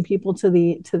pushing people to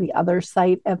the other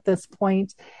site at this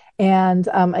point. And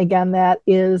again, that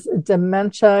is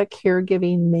Dementia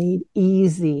Caregiving Made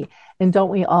Easy. And don't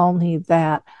we all need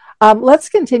that? Let's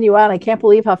continue on. I can't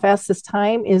believe how fast this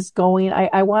time is going.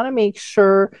 I want to make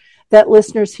sure that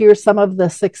listeners hear some of the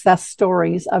success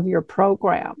stories of your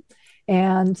program.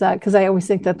 And because I always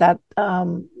think that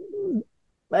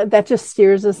just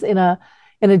steers us in a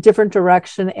different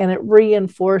direction, and it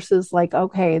reinforces like,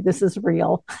 okay, this is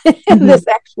real. This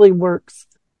actually works.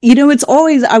 It's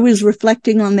always, I was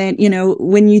reflecting on that,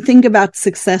 when you think about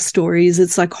success stories,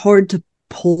 it's like hard to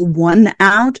pull one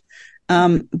out.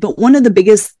 But one of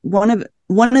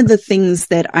the things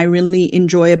that I really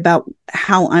enjoy about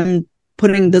how I'm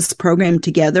putting this program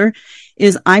together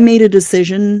is I made a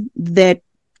decision that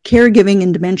caregiving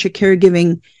and dementia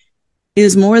caregiving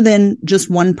is more than just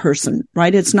one person,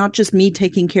 right? It's not just me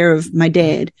taking care of my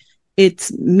dad.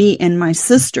 It's me and my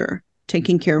sister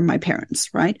taking care of my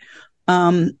parents, right?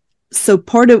 So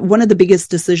one of the biggest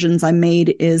decisions I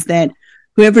made is that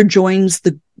whoever joins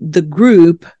the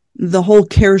group, the whole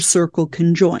care circle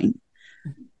can join.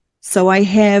 So I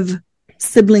have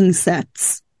sibling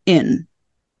sets in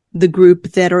the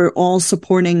group that are all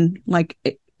supporting like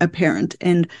a parent.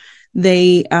 And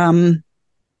they,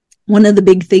 one of the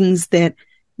big things that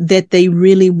they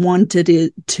really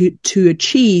wanted to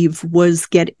achieve was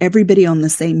get everybody on the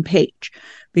same page.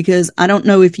 Because I don't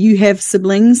know if you have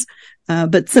siblings,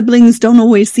 but siblings don't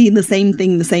always see the same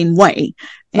thing the same way.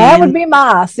 That would be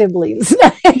my siblings.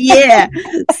 Yeah.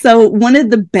 So one of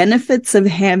the benefits of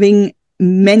having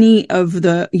many of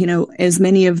the, as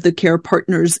many of the care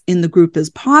partners in the group as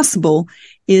possible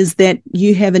is that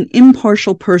you have an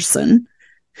impartial person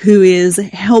who is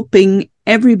helping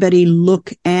everybody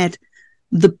look at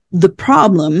the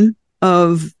problem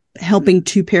of helping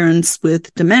two parents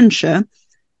with dementia,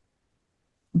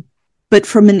 but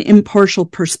from an impartial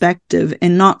perspective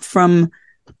and not from,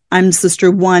 I'm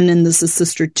sister one and this is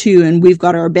sister two, and we've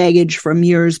got our baggage from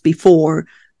years before.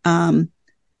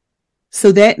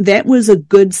 So that was a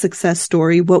good success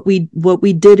story. What we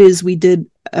did is we did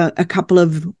a couple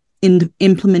of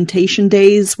implementation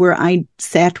days where I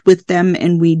sat with them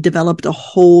and we developed a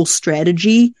whole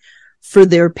strategy for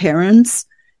their parents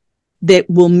that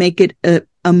will make it a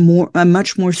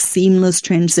much more seamless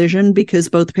transition, because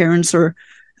both parents are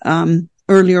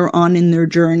earlier on in their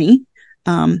journey.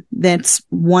 That's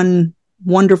one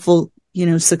wonderful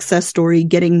success story,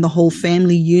 getting the whole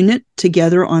family unit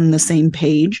together on the same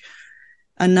page.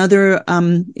 Another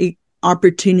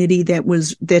opportunity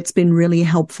that's been really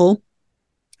helpful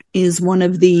is one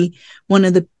of the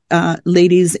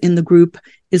ladies in the group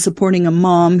is supporting a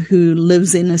mom who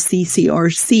lives in a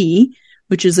CCRC,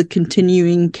 which is a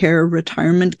continuing care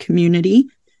retirement community.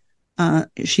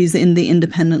 She's in the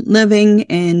independent living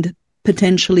and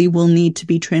potentially will need to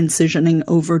be transitioning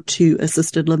over to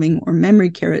assisted living or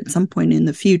memory care at some point in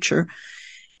the future.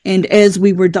 And as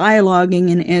we were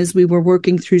dialoguing and as we were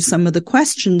working through some of the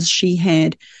questions she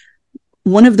had,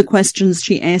 one of the questions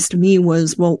she asked me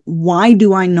was, well, why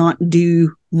do I not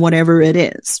do whatever it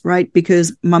is, right?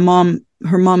 Because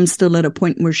her mom's still at a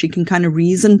point where she can kind of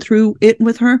reason through it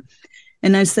with her.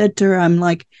 And I said to her,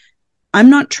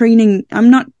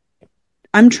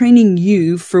 I'm training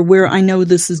you for where I know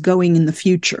this is going in the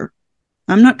future.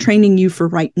 I'm not training you for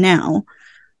right now.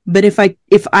 But if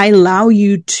I allow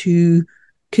you to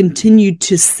continue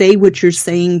to say what you're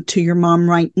saying to your mom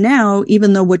right now,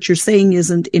 even though what you're saying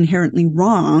isn't inherently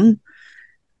wrong,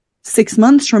 6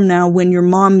 months from now, when your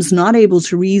mom's not able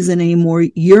to reason anymore,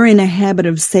 you're in a habit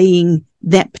of saying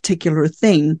that particular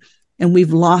thing. And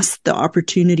we've lost the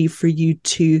opportunity for you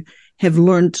to have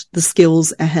learned the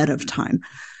skills ahead of time.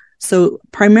 So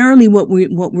primarily what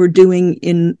we're doing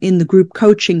in the group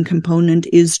coaching component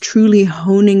is truly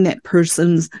honing that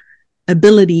person's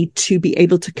ability to be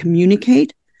able to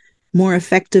communicate more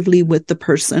effectively with the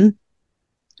person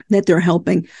that they're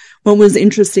helping. What was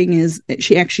interesting is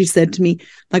she actually said to me,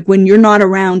 like, when you're not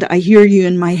around, I hear you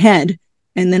in my head,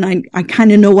 and then I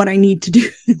kind of know what I need to do,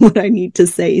 what I need to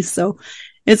say. So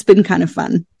it's been kind of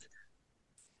fun.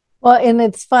 Well, and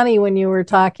it's funny when you were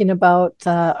talking about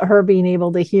her being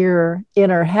able to hear in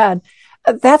her head.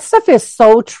 That stuff is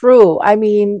so true. I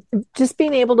mean, just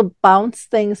being able to bounce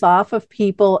things off of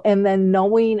people and then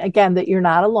knowing, again, that you're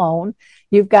not alone.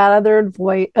 You've got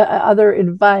other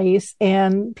advice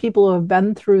and people who have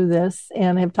been through this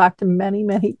and have talked to many,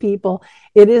 many people.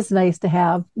 It is nice to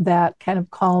have that kind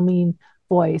of calming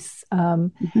voice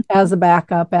as a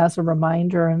backup, as a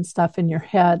reminder and stuff in your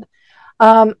head.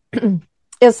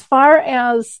 As far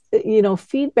as,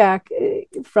 feedback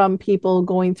from people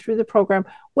going through the program,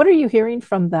 what are you hearing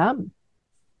from them?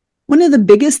 One of the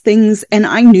biggest things, and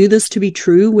I knew this to be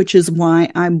true, which is why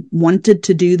I wanted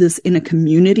to do this in a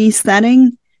community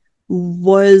setting,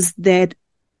 was that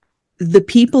the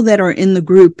people that are in the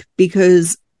group,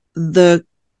 because the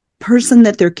person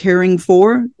that they're caring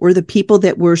for or the people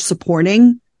that we're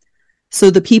supporting, so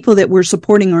the people that we're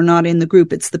supporting are not in the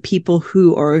group. It's the people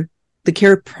who are the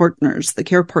care partners. The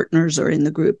care partners are in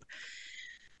the group.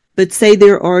 But say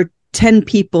there are 10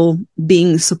 people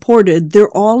being supported, they're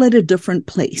all at a different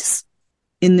place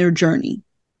in their journey.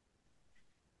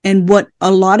 And what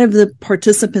a lot of the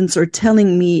participants are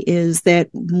telling me is that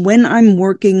when I'm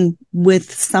working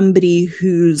with somebody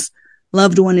whose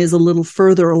loved one is a little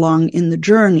further along in the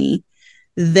journey,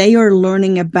 they are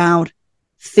learning about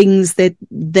things that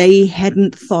they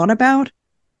hadn't thought about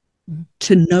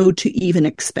to know to even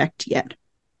expect yet.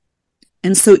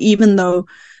 And so even though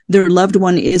their loved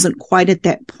one isn't quite at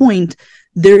that point,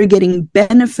 they're getting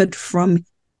benefit from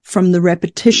the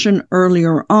repetition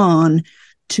earlier on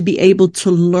to be able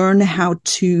to learn how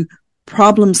to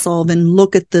problem solve and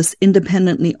look at this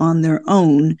independently on their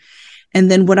own. And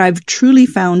then what I've truly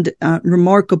found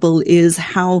remarkable is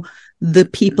how the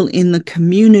people in the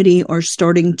community are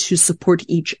starting to support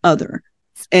each other.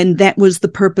 And that was the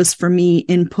purpose for me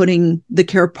in putting the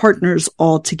care partners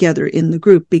all together in the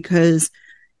group, because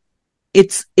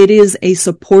it is a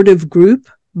supportive group,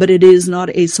 but it is not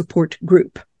a support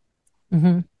group.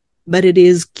 Mm-hmm. But it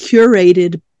is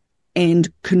curated and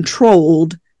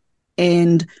controlled,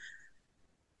 and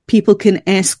people can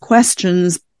ask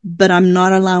questions, but I'm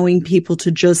not allowing people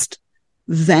to just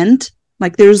vent.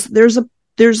 Like there's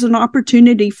an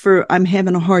opportunity for, I'm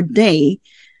having a hard day,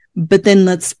 but then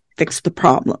let's fix the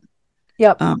problem.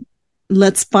 Yep.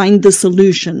 Let's find the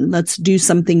solution. Let's do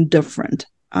something different.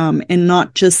 And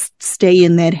not just stay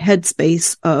in that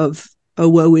headspace of, oh,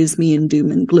 woe is me and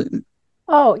doom and gloom.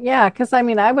 Oh, yeah. Because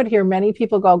I would hear many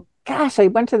people go, gosh, I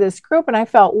went to this group and I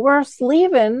felt worse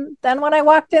leaving than when I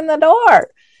walked in the door,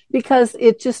 because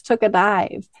it just took a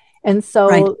dive. And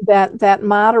so that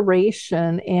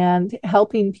moderation and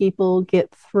helping people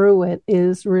get through it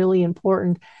is really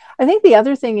important. I think the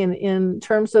other thing in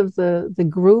terms of the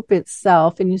group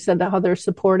itself, and you said how they're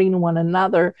supporting one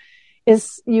another,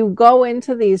 is you go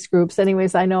into these groups.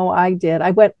 Anyways, I know I did.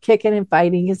 I went kicking and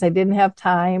fighting because I didn't have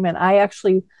time. And I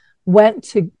actually went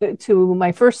to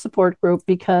my first support group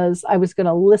because I was going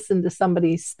to listen to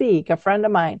somebody speak, a friend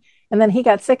of mine. And then he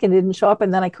got sick and didn't show up,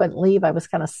 and then I couldn't leave. I was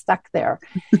kind of stuck there.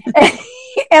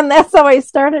 And that's how I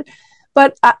started.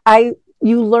 But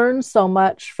you learn so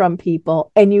much from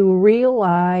people, and you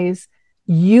realize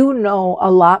you know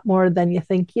a lot more than you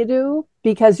think you do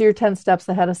because you're 10 steps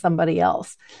ahead of somebody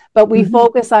else. But we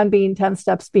focus on being 10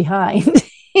 steps behind,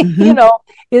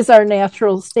 is our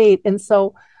natural state. And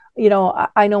so,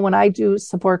 I know when I do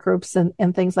support groups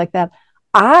and things like that,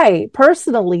 I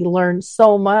personally learn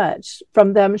so much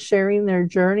from them sharing their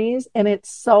journeys. And it's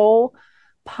so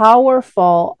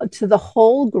powerful to the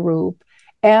whole group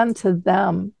and to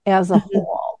them as a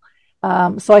whole.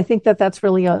 So I think that that's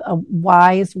really a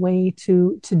wise way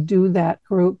to do that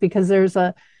group, because there's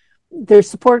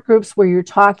support groups where you're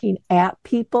talking at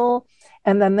people,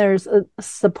 and then there's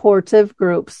supportive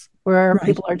groups where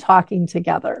people are talking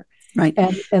together. Right.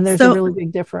 And there's a really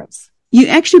big difference. You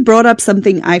actually brought up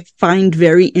something I find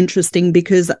very interesting,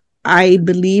 because I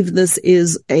believe this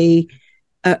is a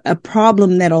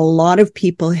problem that a lot of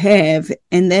people have,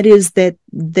 and that is that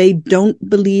they don't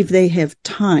believe they have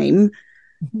time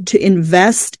to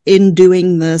invest in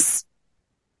doing this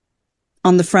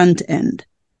on the front end.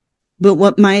 But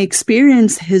what my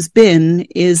experience has been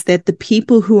is that the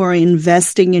people who are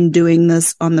investing in doing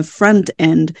this on the front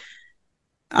end,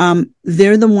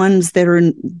 they're the ones that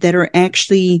are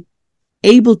actually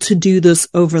able to do this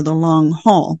over the long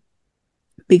haul.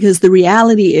 Because the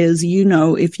reality is,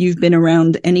 if you've been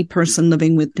around any person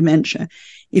living with dementia,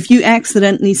 if you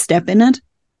accidentally step in it,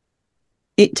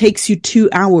 it takes you 2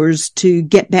 hours to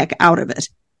get back out of it.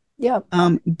 Yeah.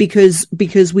 Because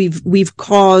we've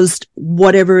caused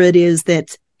whatever it is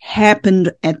that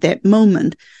happened at that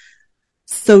moment.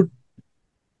 So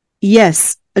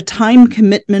yes, a time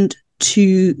commitment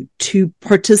to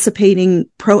participating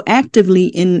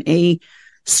proactively in a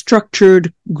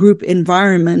structured group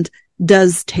environment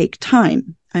does take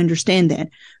time. I understand that,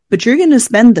 but you're going to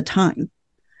spend the time.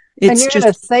 And you're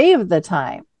going to save the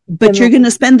time. But you're going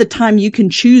to spend the time. You can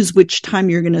choose which time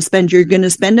you're going to spend. You're going to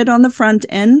spend it on the front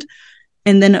end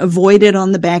and then avoid it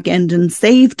on the back end and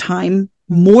save time,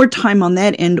 more time on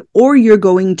that end, or you're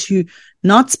going to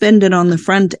not spend it on the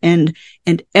front end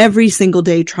and every single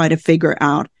day try to figure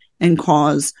out and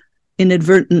cause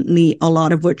inadvertently a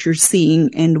lot of what you're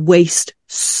seeing and waste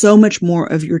so much more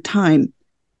of your time,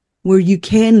 where you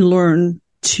can learn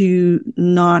to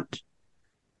not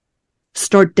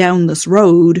start down this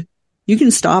road. You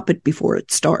can stop it before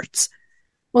it starts.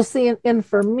 Well, see, and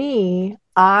for me,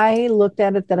 I looked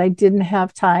at it that I didn't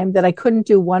have time, that I couldn't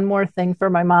do one more thing for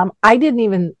my mom. It didn't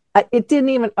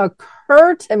even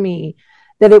occur to me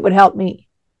that it would help me.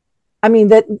 I mean,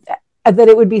 that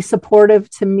it would be supportive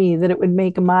to me, that it would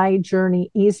make my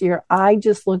journey easier. I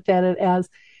just looked at it as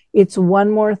it's one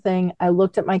more thing. I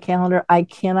looked at my calendar. I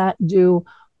cannot do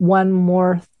one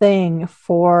more thing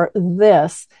for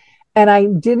this. And I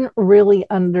didn't really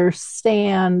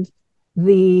understand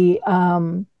what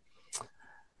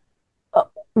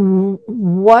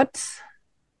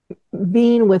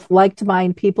being with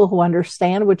like-minded people who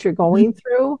understand what you're going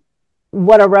through,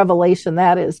 what a revelation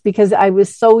that is, because I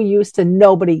was so used to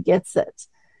nobody gets it.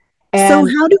 And so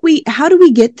how do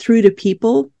we get through to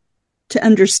people to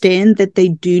understand that they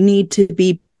do need to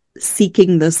be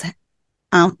seeking this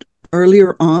out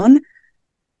earlier on?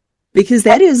 Because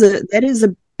that is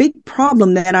a big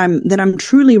problem that I'm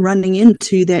truly running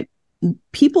into, that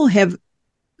people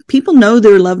know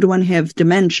their loved one have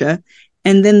dementia,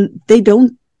 and then they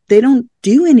don't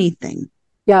do anything.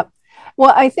 Yep.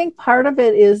 Well, I think part of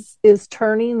it is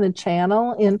turning the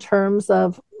channel in terms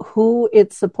of who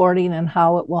it's supporting and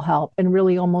how it will help, and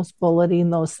really almost bulleting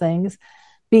those things,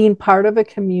 being part of a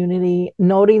community,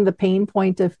 noting the pain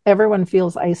point if everyone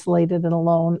feels isolated and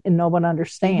alone and no one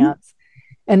understands.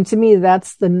 And to me,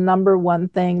 that's the number one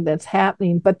thing that's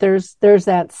happening. But there's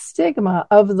that stigma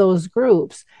of those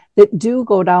groups that do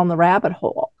go down the rabbit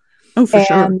hole. Oh, for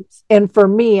sure. And for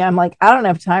me, I'm like, I don't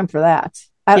have time for that.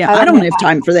 I don't have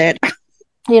time for that.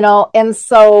 And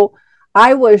so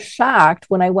I was shocked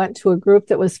when I went to a group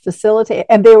that was facilitated,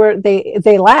 and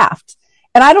they laughed.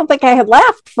 And I don't think I had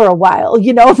laughed for a while,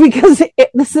 because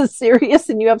this is serious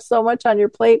and you have so much on your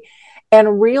plate,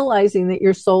 and realizing that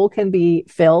your soul can be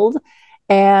filled.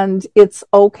 And it's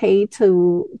okay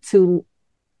to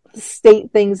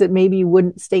state things that maybe you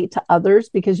wouldn't state to others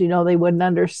because they wouldn't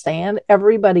understand.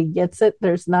 Everybody gets it.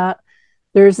 There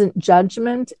isn't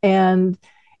judgment, and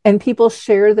people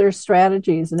share their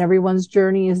strategies, and everyone's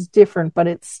journey is different, but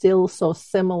it's still so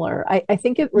similar. I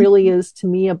think it really is, to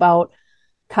me, about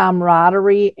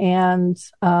camaraderie and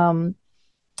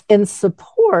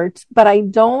support, but I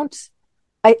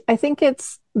think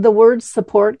it's the word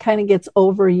support kind of gets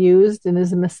overused and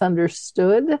is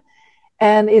misunderstood.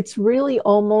 And it's really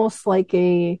almost like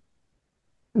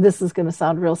this is going to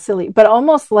sound real silly, but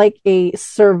almost like a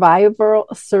survival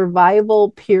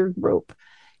peer group,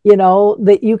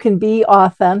 that you can be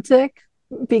authentic,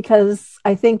 because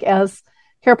I think as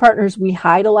care partners, we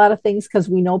hide a lot of things because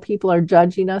we know people are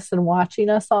judging us and watching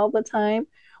us all the time,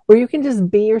 where you can just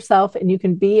be yourself and you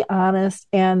can be honest,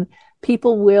 and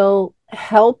people will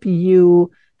help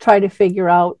you try to figure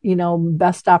out,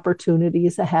 best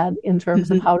opportunities ahead in terms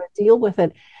of how to deal with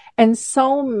it. And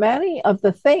so many of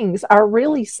the things are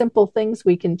really simple things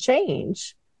we can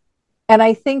change. And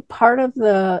I think part of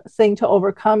the thing to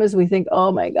overcome is we think,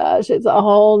 oh my gosh, it's a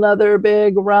whole nother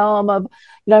big realm of,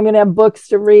 I'm going to have books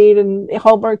to read and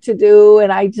homework to do,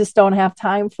 and I just don't have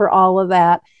time for all of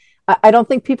that. I don't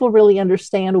think people really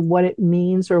understand what it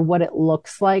means or what it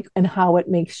looks like and how it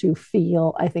makes you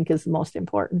feel, I think is the most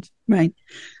important. Right.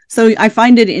 So I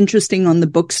find it interesting on the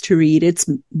books to read. It's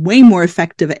way more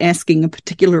effective asking a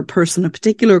particular person a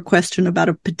particular question about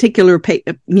a particular,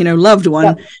 loved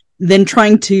one than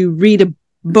trying to read a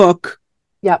book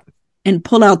and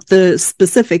pull out the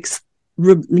specifics,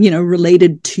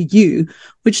 related to you,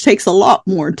 which takes a lot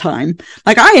more time.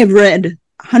 Like I have read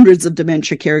hundreds of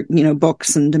dementia care,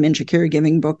 books and dementia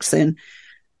caregiving books. And,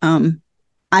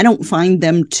 I don't find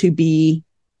them to be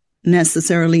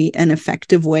necessarily an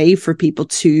effective way for people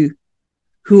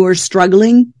who are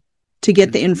struggling to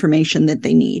get the information that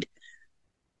they need.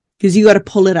 Because you got to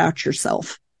pull it out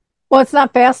yourself. Well, it's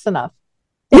not fast enough.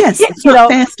 Yes, it's not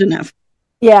fast enough.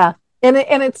 Yeah. And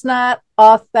it's not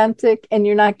authentic, and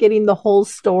you're not getting the whole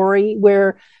story,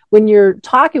 where when you're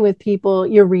talking with people,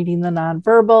 you're reading the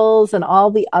nonverbals and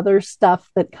all the other stuff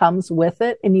that comes with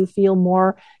it, and you feel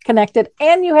more connected,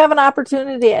 and you have an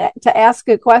opportunity to ask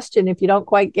a question if you don't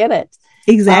quite get it.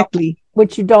 Exactly.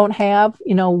 Which you don't have,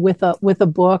 with a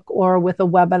book or with a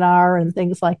webinar and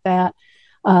things like that.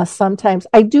 Sometimes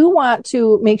I do want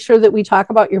to make sure that we talk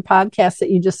about your podcast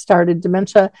that you just started,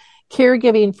 Dementia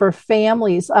Caregiving for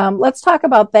Families. Let's talk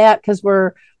about that, because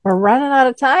we're running out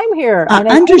of time here. I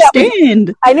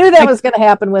understand. I knew that was going to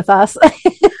happen with us.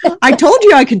 I told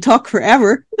you I could talk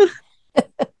forever.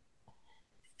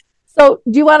 So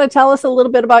do you want to tell us a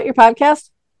little bit about your podcast?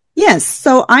 Yes.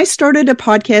 So I started a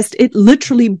podcast. It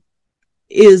literally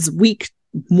is week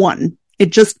 1.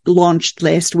 It just launched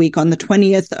last week on the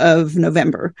 20th of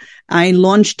November. I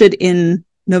launched it in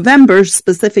November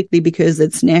specifically because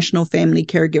it's National Family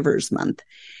Caregivers Month.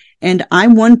 And I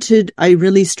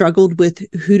really struggled with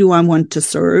who do I want to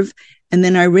serve? And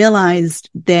then I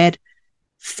realized that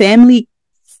family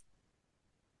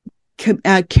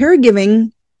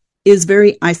caregiving is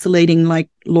very isolating, like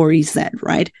Lori said,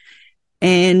 right?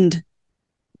 And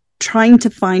trying to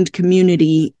find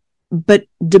community, but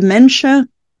dementia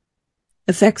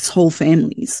affects whole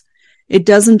families. It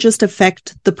doesn't just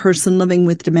affect the person living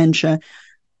with dementia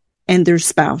and their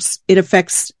spouse. It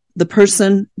affects the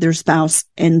person, their spouse,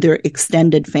 and their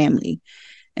extended family.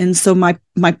 And so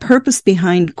my purpose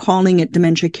behind calling it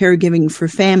Dementia Caregiving for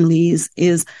Families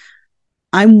is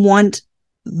I want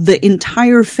the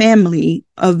entire family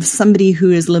of somebody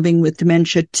who is living with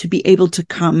dementia to be able to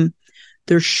come.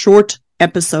 They're short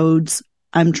episodes.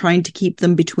 I'm trying to keep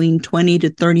them between 20 to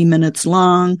 30 minutes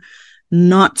long,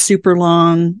 not super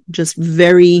long, just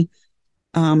very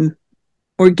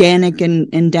organic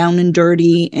and down and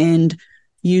dirty, and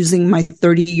using my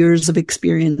 30 years of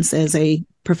experience as a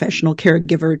professional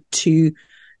caregiver to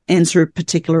answer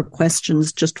particular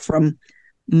questions just from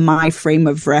my frame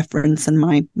of reference and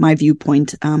my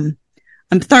viewpoint. I'm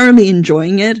thoroughly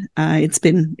enjoying it. It's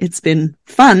been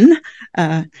fun.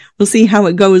 We'll see how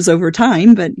it goes over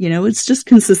time, but it's just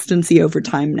consistency over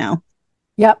time now.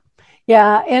 Yep.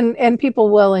 Yeah. And people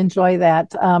will enjoy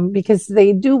that, because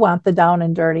they do want the down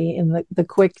and dirty and the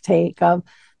quick take of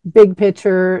big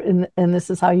picture. And this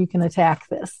is how you can attack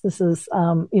this. This is,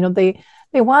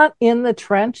 they want in the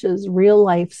trenches, real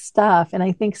life stuff. And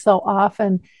I think so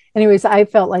often, anyways, I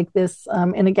felt like this.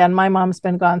 And again, my mom's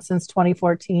been gone since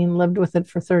 2014, lived with it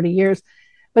for 30 years.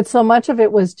 But so much of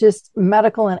it was just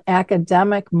medical and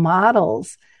academic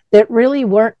models that really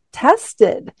weren't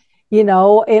tested,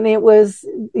 and it was,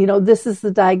 this is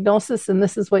the diagnosis and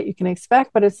this is what you can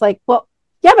expect. But it's like, well,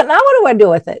 yeah, but now what do I do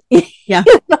with it? Yeah.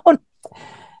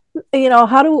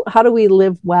 How do we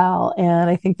live well? And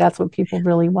I think that's what people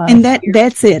really want. And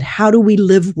that's it. How do we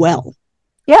live well?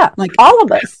 Yeah. Like all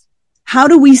of us. How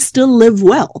do we still live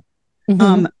well?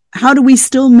 Mm-hmm. How do we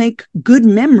still make good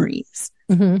memories?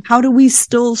 Mm-hmm. How do we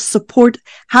still support?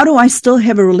 How do I still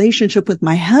have a relationship with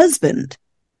my husband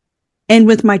and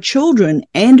with my children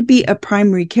and be a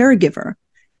primary caregiver?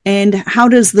 And how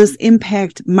does this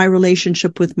impact my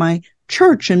relationship with my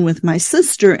church and with my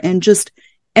sister and just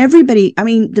everybody. I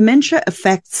mean, dementia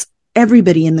affects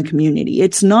everybody in the community.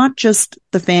 It's not just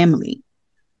the family.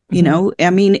 You know,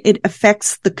 I mean, it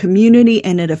affects the community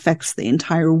and it affects the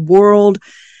entire world.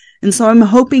 And so I'm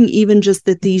hoping even just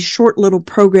that these short little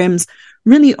programs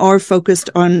really are focused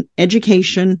on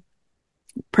education,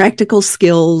 practical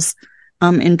skills,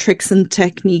 and tricks and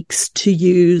techniques to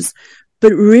use.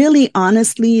 But really,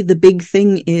 honestly, the big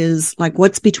thing is like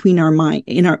what's between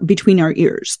between our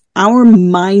ears. Our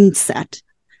mindset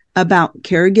about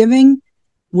caregiving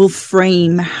will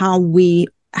frame how we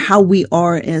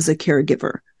are as a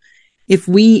caregiver. If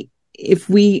we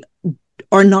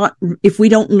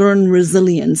don't learn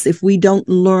resilience, if we don't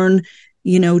learn,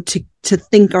 to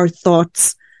think our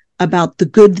thoughts about the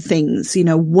good things,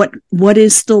 what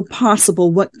is still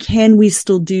possible? What can we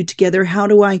still do together? How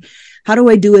do I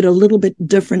do it a little bit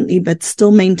differently, but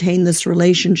still maintain this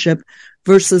relationship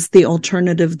versus the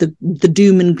alternative, the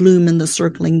doom and gloom and the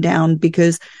circling down,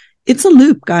 because it's a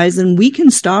loop, guys, and we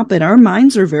can stop it. Our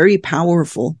minds are very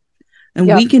powerful and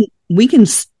we can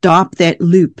stop that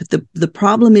loop. The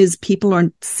problem is people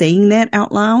aren't saying that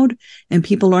out loud and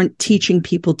people aren't teaching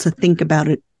people to think about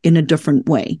it in a different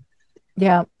way.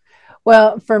 Yeah.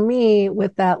 Well, for me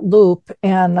with that loop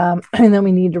and then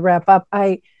we need to wrap up.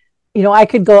 I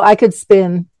could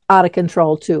spin out of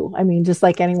control too. I mean, just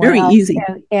like anyone very else. Easy.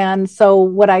 And so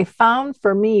what I found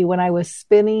for me when I was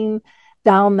spinning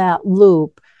down that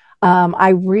loop, I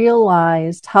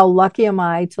realized how lucky am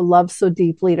I to love so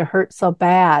deeply, to hurt so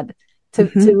bad,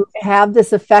 to have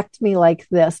this affect me like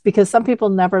this, because some people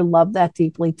never love that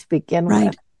deeply to begin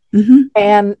with.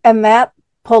 And that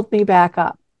pulled me back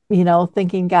up,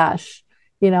 thinking, gosh,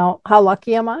 how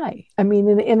lucky am I? I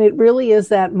mean, and it really is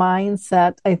that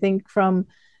mindset, I think, from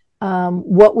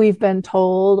what we've been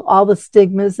told, all the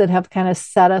stigmas that have kind of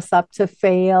set us up to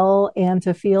fail and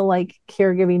to feel like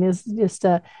caregiving is just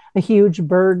a huge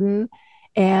burden.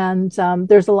 And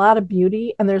there's a lot of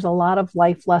beauty and there's a lot of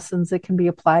life lessons that can be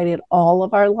applied in all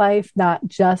of our life, not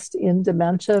just in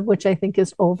dementia, which I think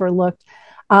is overlooked.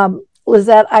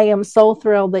 Lizette, I am so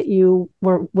thrilled that you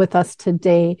were with us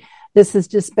today. This has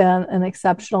just been an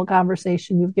exceptional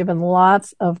conversation. You've given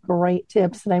lots of great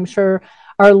tips, and I'm sure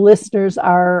our listeners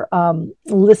are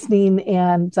listening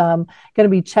and going to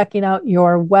be checking out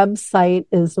your website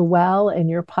as well and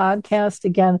your podcast.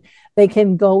 Again, they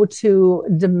can go to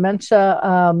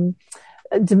Dementia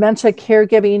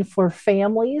Caregiving for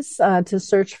Families to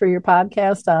search for your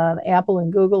podcast on Apple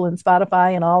and Google and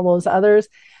Spotify and all those others.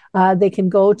 They can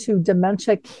go to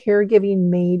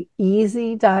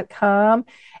dementiacaregivingmadeeasy.com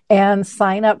and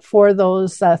sign up for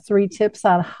those 3 tips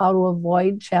on how to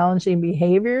avoid challenging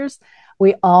behaviors.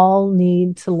 We all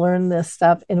need to learn this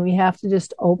stuff, and we have to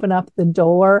just open up the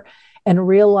door and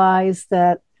realize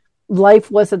that life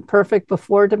wasn't perfect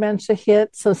before dementia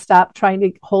hit. So stop trying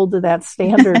to hold to that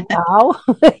standard now,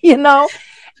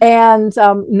 and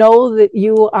know that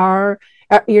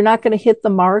you're not going to hit the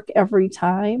mark every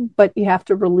time, but you have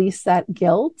to release that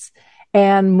guilt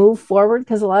and move forward,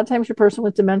 because a lot of times your person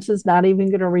with dementia is not even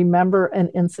going to remember an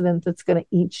incident that's going to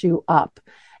eat you up,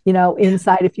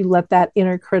 inside, if you let that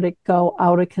inner critic go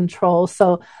out of control.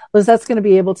 So Lizette's going to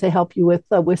be able to help you with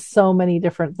so many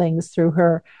different things through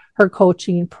her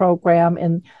coaching program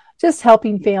and just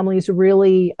helping families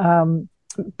really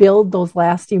build those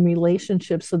lasting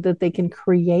relationships so that they can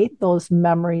create those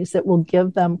memories that will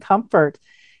give them comfort,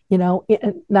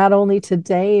 not only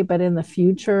today, but in the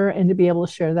future, and to be able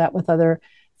to share that with other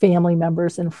family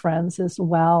members and friends as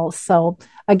well. So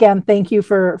again, thank you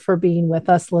for being with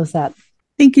us, Lizette.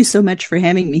 Thank you so much for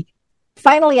having me.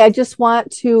 Finally, I just want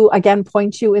to, again,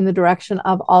 point you in the direction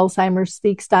of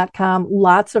AlzheimersSpeaks.com.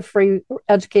 Lots of free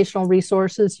educational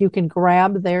resources you can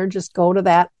grab there. Just go to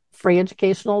that free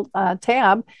educational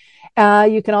tab.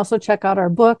 You can also check out our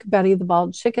book, Betty the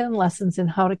Bald Chicken, Lessons in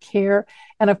How to Care.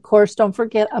 And of course, don't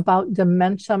forget about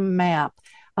Dementia Map.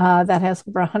 That has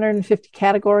over 150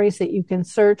 categories that you can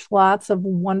search. Lots of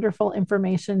wonderful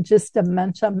information. Just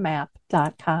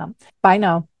dementiamap.com. Bye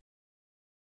now.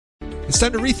 It's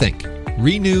time to rethink,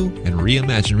 renew, and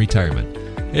reimagine retirement.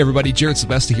 Hey everybody, Jared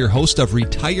Sebesti here, host of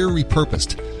Retire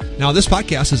Repurposed. Now, this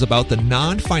podcast is about the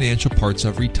non-financial parts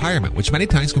of retirement, which many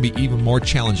times can be even more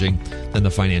challenging than the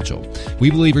financial.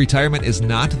 We believe retirement is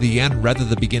not the end, rather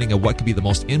the beginning of what could be the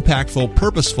most impactful,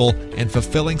 purposeful, and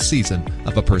fulfilling season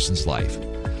of a person's life.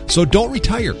 So don't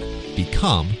retire,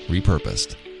 become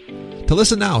repurposed. To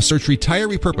listen now, search Retire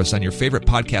Repurposed on your favorite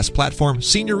podcast platform,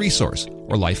 Senior Resource,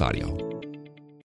 or Life Audio.